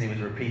wilderness and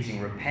he was preaching,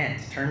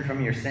 repent, turn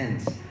from your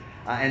sins.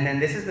 And then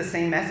this is the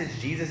same message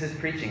Jesus is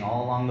preaching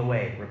all along the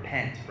way.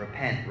 Repent,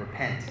 repent,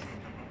 repent.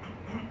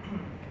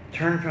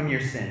 Turn from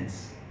your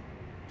sins.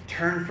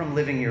 Turn from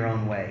living your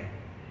own way.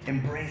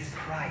 Embrace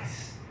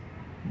Christ,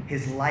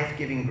 his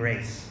life-giving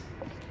grace.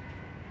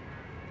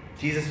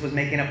 Jesus was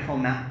making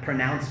a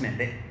pronouncement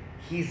that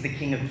he's the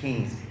King of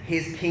Kings.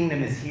 His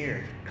kingdom is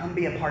here. Come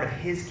be a part of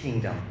his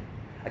kingdom.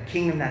 A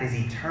kingdom that is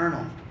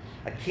eternal.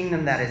 A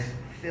kingdom that is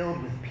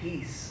filled with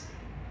peace.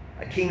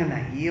 A kingdom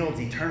that yields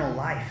eternal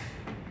life.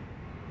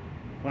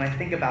 When I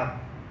think about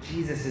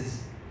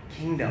Jesus'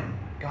 kingdom,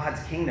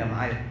 God's kingdom,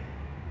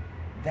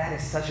 that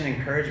is such an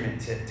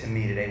encouragement to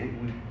me today.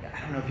 I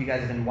don't know if you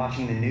guys have been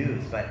watching the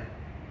news, but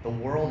the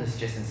world is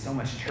just in so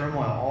much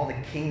turmoil. All the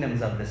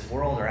kingdoms of this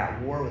world are at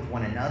war with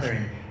one another,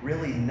 and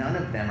really none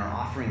of them are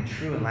offering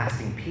true and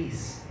lasting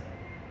peace.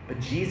 But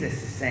Jesus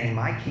is saying,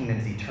 my kingdom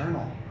is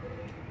eternal,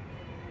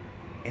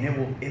 and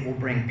it will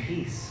bring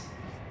peace.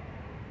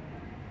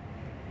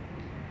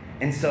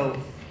 And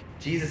so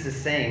Jesus is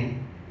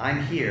saying,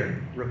 I'm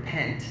here,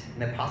 repent.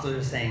 And the apostles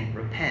are saying,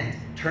 repent,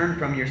 turn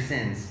from your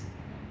sins.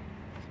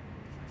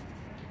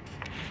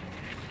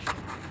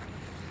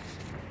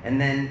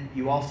 And then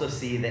you also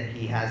see that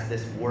he has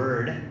this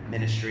word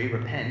ministry,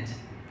 repent.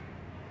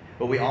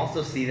 But we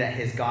also see that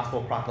his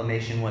gospel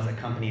proclamation was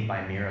accompanied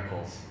by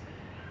miracles,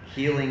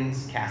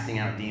 healings, casting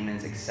out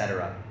demons,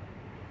 etc.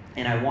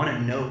 And I want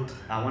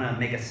to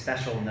make a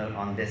special note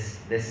on this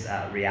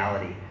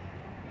reality,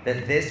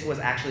 that this was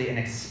actually an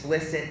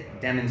explicit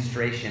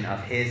demonstration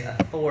of his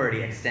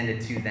authority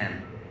extended to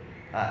them.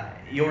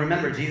 You'll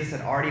remember Jesus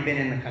had already been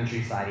in the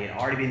countryside. He had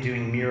already been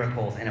doing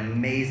miracles and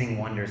amazing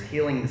wonders,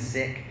 healing the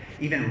sick,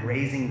 even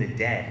raising the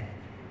dead.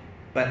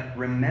 But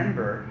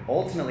remember,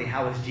 ultimately,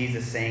 how was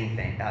Jesus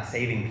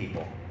saving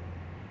people?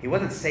 He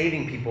wasn't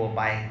saving people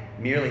by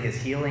merely his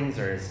healings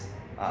or his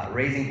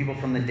raising people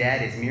from the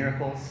dead, his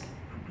miracles.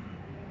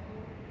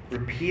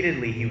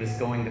 Repeatedly, he was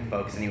going to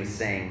folks and he was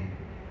saying,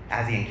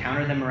 as he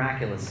encountered them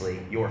miraculously,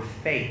 your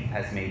faith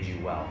has made you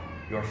well.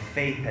 Your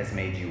faith has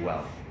made you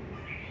well.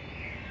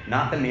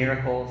 Not the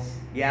miracles.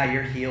 Yeah,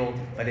 you're healed,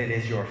 but it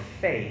is your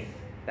faith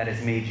that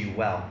has made you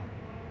well.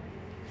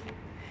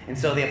 And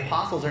so the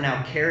apostles are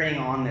now carrying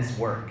on this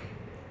work.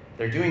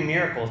 They're doing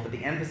miracles, but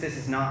the emphasis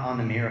is not on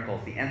the miracles.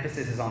 The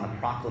emphasis is on the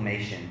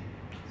proclamation.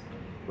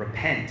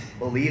 Repent,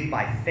 believe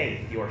by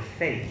faith. Your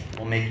faith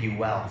will make you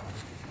well.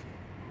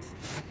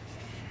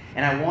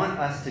 And I want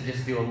us to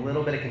just do a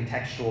little bit of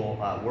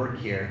contextual work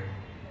here,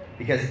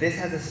 because this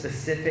has a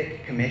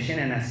specific commission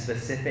and a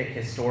specific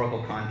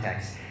historical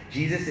context.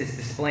 Jesus is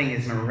displaying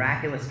his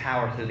miraculous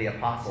power through the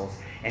apostles,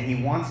 and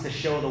he wants to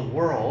show the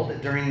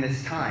world during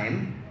this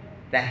time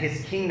that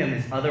his kingdom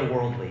is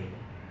otherworldly.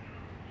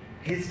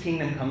 His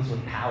kingdom comes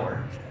with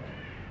power.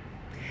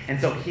 And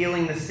so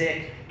healing the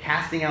sick,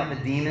 casting out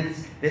the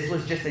demons, this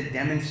was just a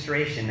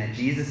demonstration that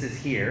Jesus is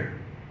here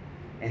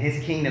and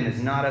his kingdom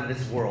is not of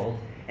this world.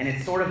 And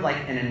it's sort of like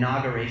an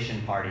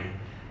inauguration party.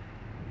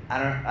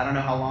 I don't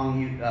know how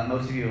long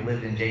most of you have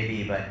lived in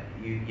JB, but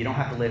you don't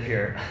have to live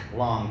here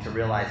long to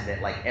realize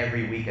that like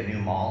every week a new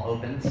mall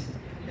opens.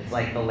 It's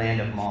like the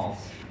land of malls.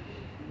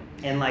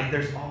 And like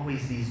there's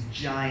always these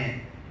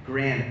giant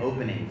grand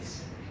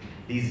openings,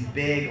 these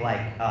big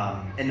like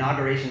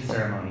inauguration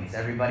ceremonies.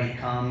 Everybody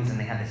comes and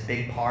they have this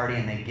big party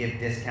and they give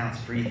discounts,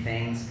 free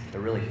things.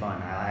 They're really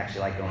fun. I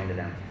actually like going to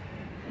them.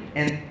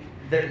 And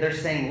they're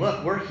saying,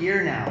 look, we're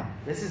here now.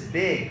 This is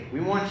big. We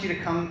want you to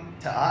come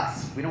to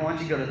us. We don't want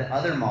you to go to the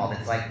other mall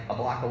that's like a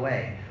block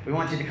away. We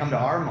want you to come to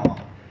our mall.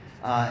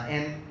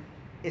 And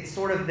it's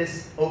sort of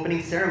this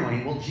opening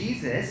ceremony. Well,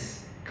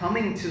 Jesus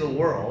coming to the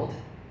world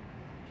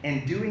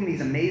and doing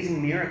these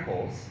amazing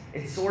miracles,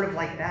 it's sort of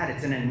like that.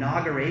 It's an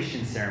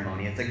inauguration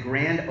ceremony. It's a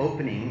grand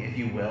opening, if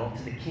you will,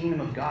 to the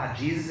kingdom of God.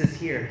 Jesus is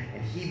here,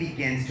 and he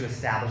begins to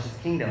establish his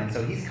kingdom. And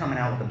so he's coming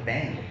out with a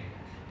bang.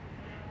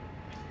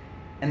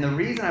 And the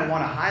reason I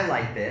want to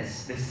highlight this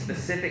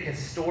specific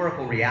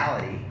historical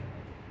reality,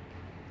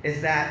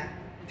 is that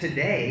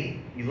today,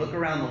 you look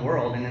around the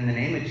world, and in the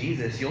name of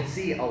Jesus, you'll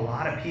see a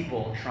lot of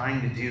people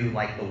trying to do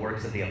like the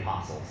works of the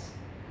apostles.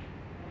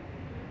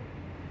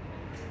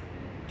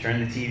 Turn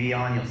the TV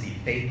on, you'll see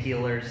faith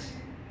healers.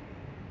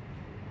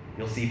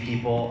 You'll see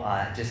people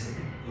just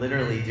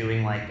literally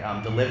doing like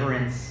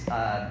deliverance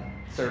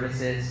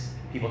services,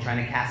 people trying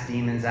to cast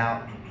demons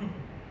out.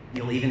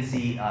 You'll even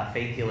see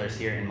faith healers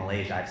here in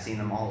Malaysia. I've seen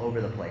them all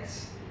over the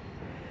place.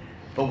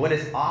 But what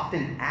is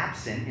often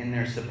absent in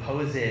their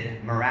supposed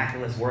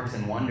miraculous works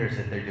and wonders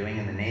that they're doing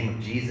in the name of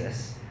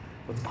Jesus,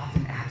 what's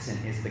often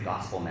absent is the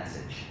gospel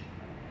message.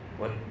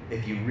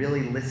 If you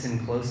really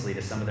listen closely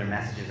to some of their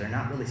messages, they're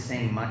not really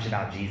saying much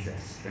about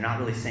Jesus. They're not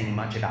really saying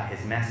much about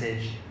his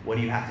message. What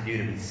do you have to do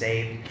to be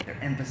saved? They're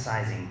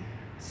emphasizing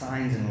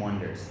signs and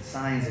wonders,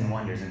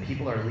 and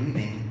people are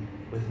leaving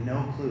with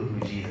no clue who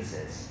Jesus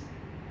is.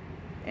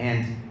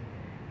 And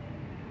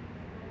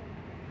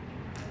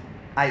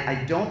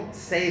I don't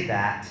say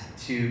that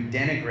to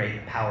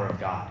denigrate the power of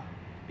God,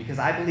 because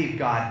I believe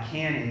God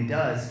can and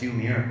does do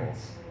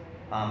miracles.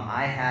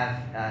 I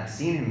have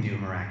seen him do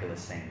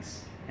miraculous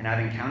things, and I've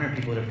encountered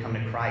people that have come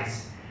to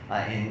Christ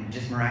in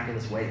just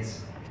miraculous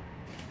ways.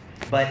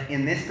 But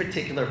in this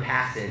particular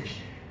passage,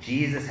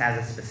 Jesus has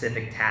a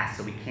specific task,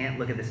 so we can't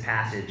look at this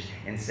passage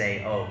and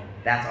say, oh,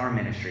 that's our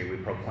ministry. We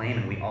proclaim,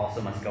 and we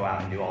also must go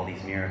out and do all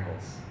these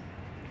miracles.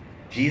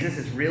 Jesus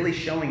is really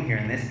showing here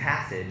in this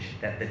passage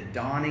that the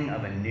dawning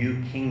of a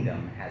new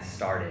kingdom has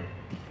started.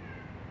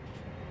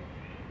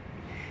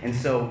 And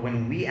so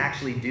when we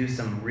actually do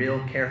some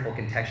real careful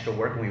contextual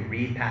work, when we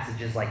read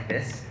passages like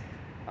this,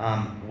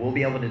 we'll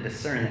be able to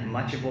discern that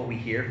much of what we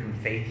hear from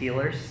faith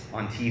healers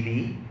on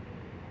TV,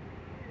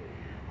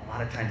 a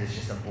lot of times it's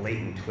just a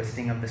blatant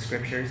twisting of the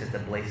scriptures. It's a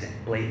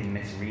blatant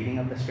misreading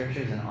of the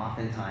scriptures, and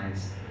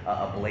oftentimes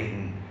a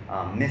blatant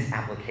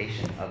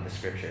misapplication of the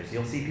scriptures.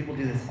 You'll see people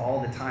do this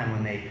all the time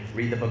when they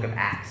read the book of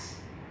Acts.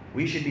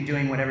 We should be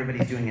doing what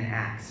everybody's doing in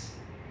Acts.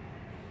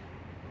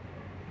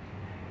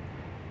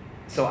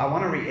 So I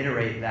want to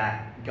reiterate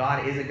that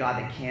God is a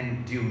God that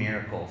can do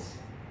miracles,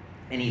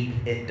 and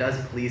it does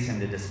please him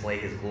to display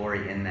his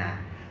glory in that.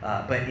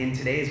 But in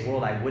today's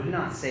world, I would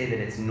not say that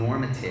it's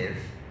normative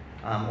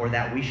or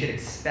that we should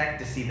expect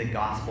to see the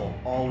gospel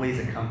always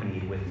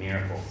accompanied with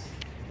miracles.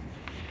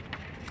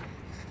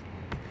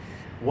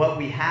 What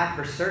we have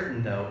for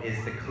certain, though,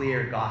 is the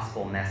clear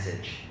gospel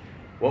message.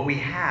 What we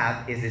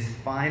have is his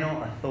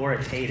final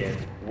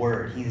authoritative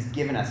word. He's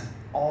given us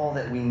all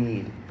that we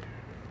need.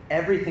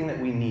 Everything that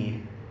we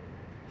need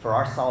for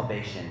our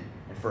salvation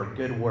and for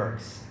good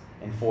works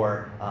and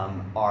for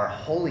our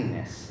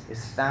holiness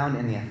is found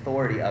in the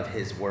authority of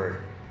his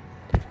word.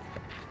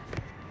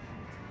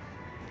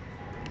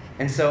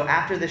 And so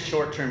after this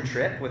short-term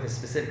trip with a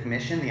specific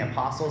mission, the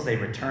apostles, they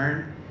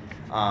return.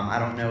 I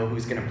don't know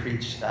who's going to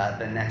preach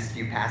the next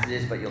few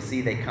passages, but you'll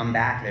see they come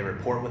back, they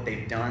report what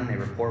they've done, they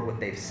report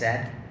what they've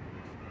said.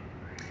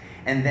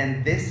 And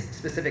then this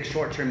specific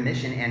short-term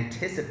mission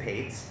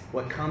anticipates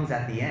what comes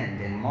at the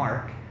end in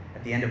Mark,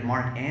 at the end of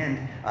Mark and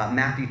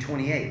Matthew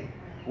 28,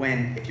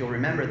 when, if you'll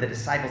remember, the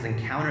disciples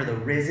encounter the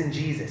risen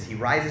Jesus. He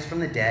rises from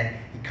the dead,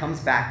 he comes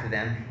back to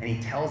them, and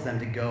he tells them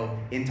to go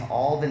into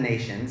all the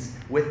nations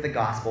with the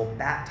gospel,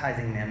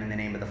 baptizing them in the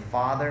name of the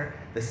Father,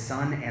 the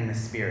Son, and the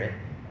Spirit,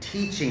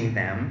 teaching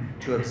them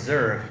to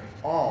observe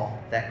all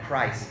that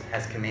Christ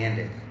has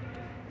commanded.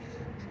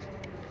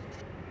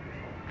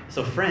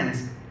 So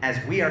friends, as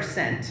we are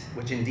sent,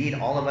 which indeed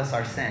all of us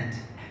are sent,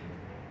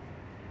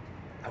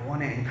 I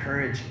want to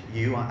encourage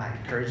you, I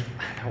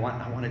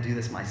want to do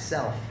this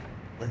myself.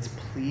 Let's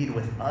plead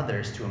with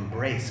others to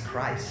embrace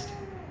Christ.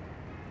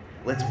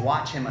 Let's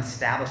watch him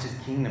establish his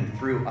kingdom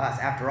through us.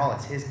 After all,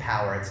 it's his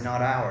power, it's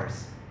not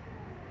ours.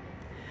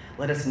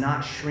 Let us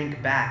not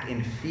shrink back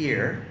in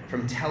fear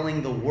from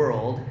telling the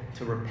world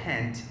to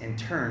repent and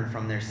turn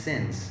from their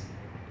sins.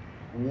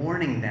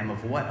 warning them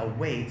of what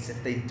awaits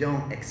if they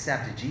don't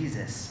accept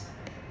Jesus.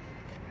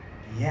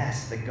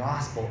 Yes, the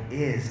gospel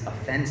is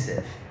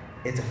offensive.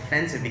 It's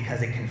offensive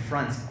because it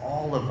confronts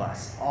all of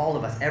us,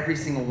 every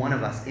single one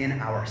of us in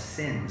our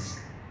sins.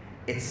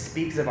 It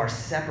speaks of our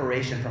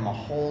separation from a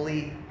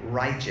holy,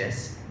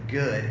 righteous,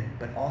 good,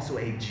 but also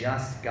a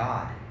just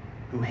God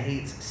who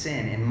hates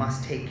sin and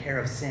must take care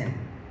of sin.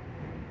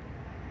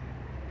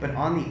 But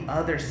on the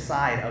other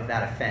side of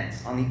that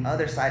offense,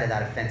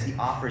 he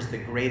offers the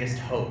greatest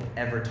hope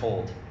ever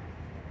told.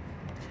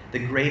 The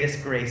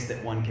greatest grace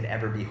that one could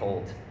ever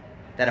behold.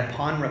 That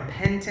upon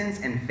repentance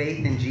and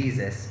faith in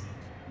Jesus,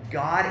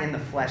 God in the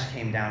flesh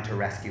came down to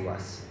rescue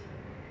us.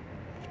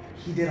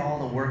 He did all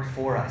the work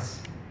for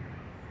us.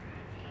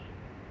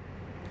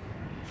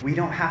 We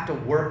don't have to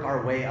work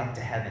our way up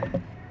to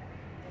heaven.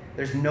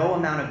 There's no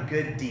amount of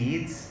good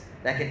deeds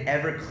that could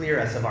ever clear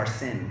us of our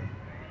sin.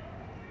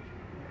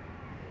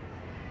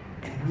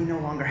 And we no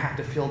longer have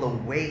to feel the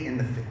weight and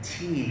the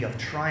fatigue of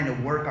trying to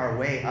work our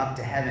way up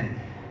to heaven,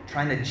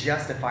 trying to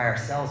justify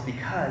ourselves,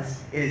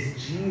 because it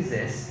is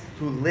Jesus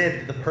who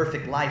lived the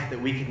perfect life that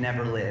we could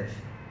never live.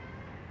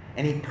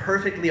 And he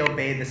perfectly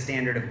obeyed the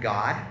standard of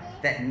God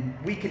that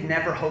we could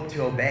never hope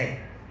to obey.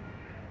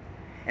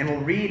 And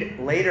we'll read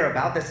later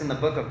about this in the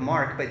book of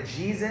Mark, but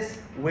Jesus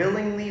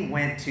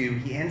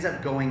he ends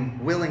up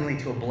going willingly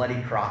to a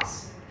bloody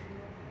cross.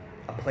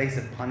 A place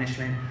of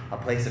punishment, a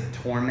place of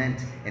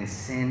torment and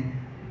sin,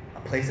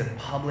 a place of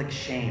public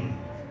shame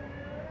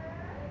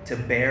to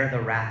bear the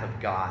wrath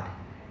of God.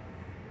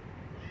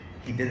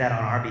 He did that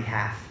on our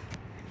behalf.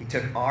 He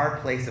took our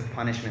place of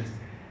punishment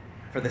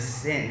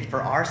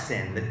for our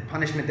sin, the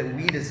punishment that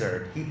we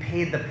deserved. He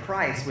paid the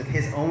price with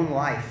his own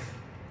life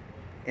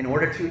in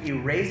order to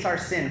erase our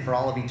sin for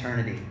all of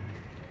eternity.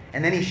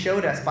 And then he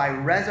showed us by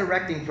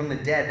resurrecting from the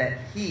dead that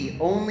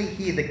only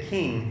he, the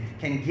King,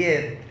 can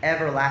give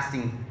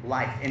everlasting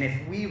life. And if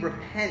we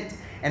repent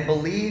and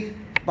believe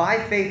by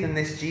faith in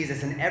this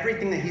Jesus and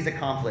everything that he's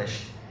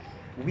accomplished,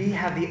 we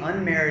have the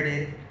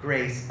unmerited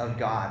grace of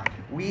God.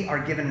 We are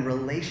given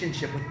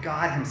relationship with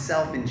God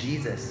himself in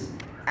Jesus,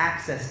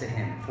 access to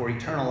him for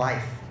eternal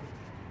life.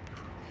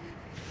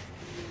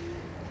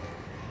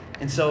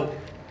 And so,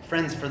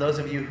 friends, for those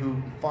of you who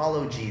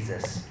follow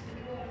Jesus,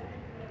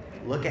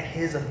 look at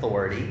his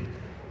authority,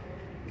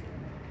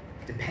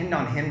 depend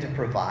on him to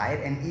provide,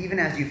 and even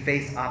as you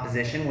face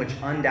opposition, which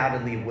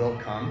undoubtedly will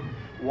come,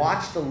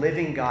 watch the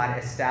living God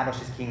establish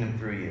his kingdom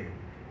through you.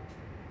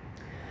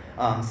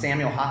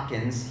 Samuel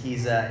Hopkins,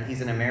 he's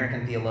an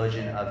American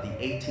theologian of the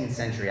 18th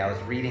century. I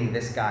was reading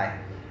this guy.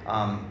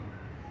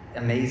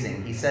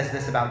 Amazing. He says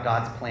this about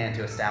God's plan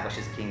to establish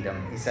his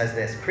kingdom. He says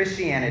this: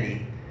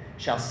 Christianity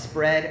shall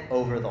spread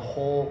over the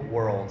whole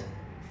world,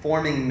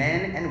 forming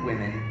men and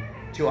women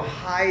to a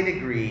high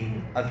degree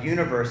of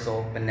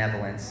universal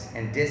benevolence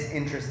and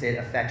disinterested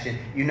affection,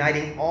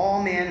 uniting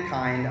all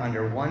mankind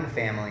under one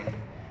family,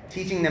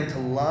 teaching them to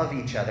love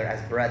each other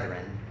as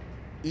brethren,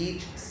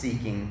 each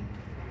seeking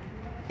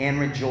and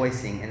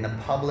rejoicing in the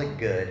public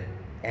good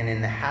and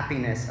in the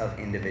happiness of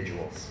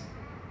individuals.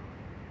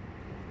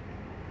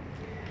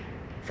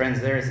 Friends,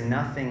 there is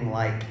nothing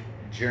like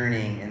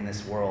journeying in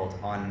this world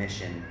on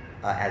mission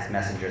as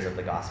messengers of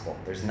the gospel.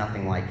 There's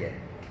nothing like it,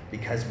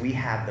 because we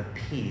have the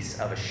peace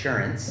of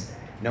assurance,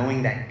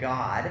 knowing that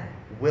God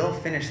will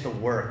finish the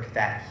work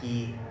that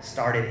he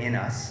started in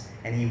us,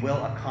 and he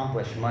will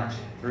accomplish much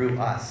through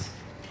us.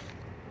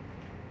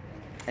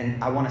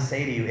 And I want to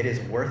say to you, it is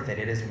worth it.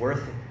 It is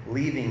worth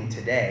leaving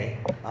today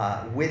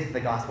with the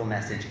gospel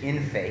message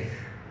in faith,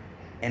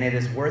 and it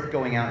is worth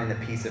going out in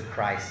the peace of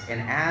Christ.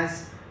 And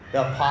as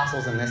the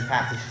apostles in this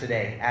passage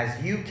today,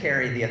 as you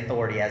carry the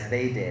authority as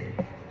they did,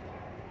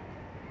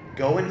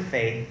 go in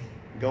faith,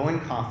 go in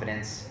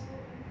confidence,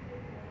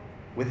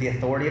 with the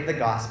authority of the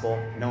gospel,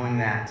 knowing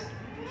that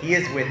he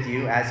is with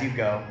you as you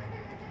go,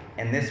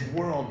 and this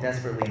world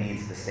desperately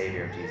needs the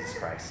Savior of Jesus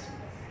Christ.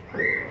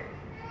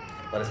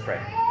 Let us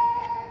pray.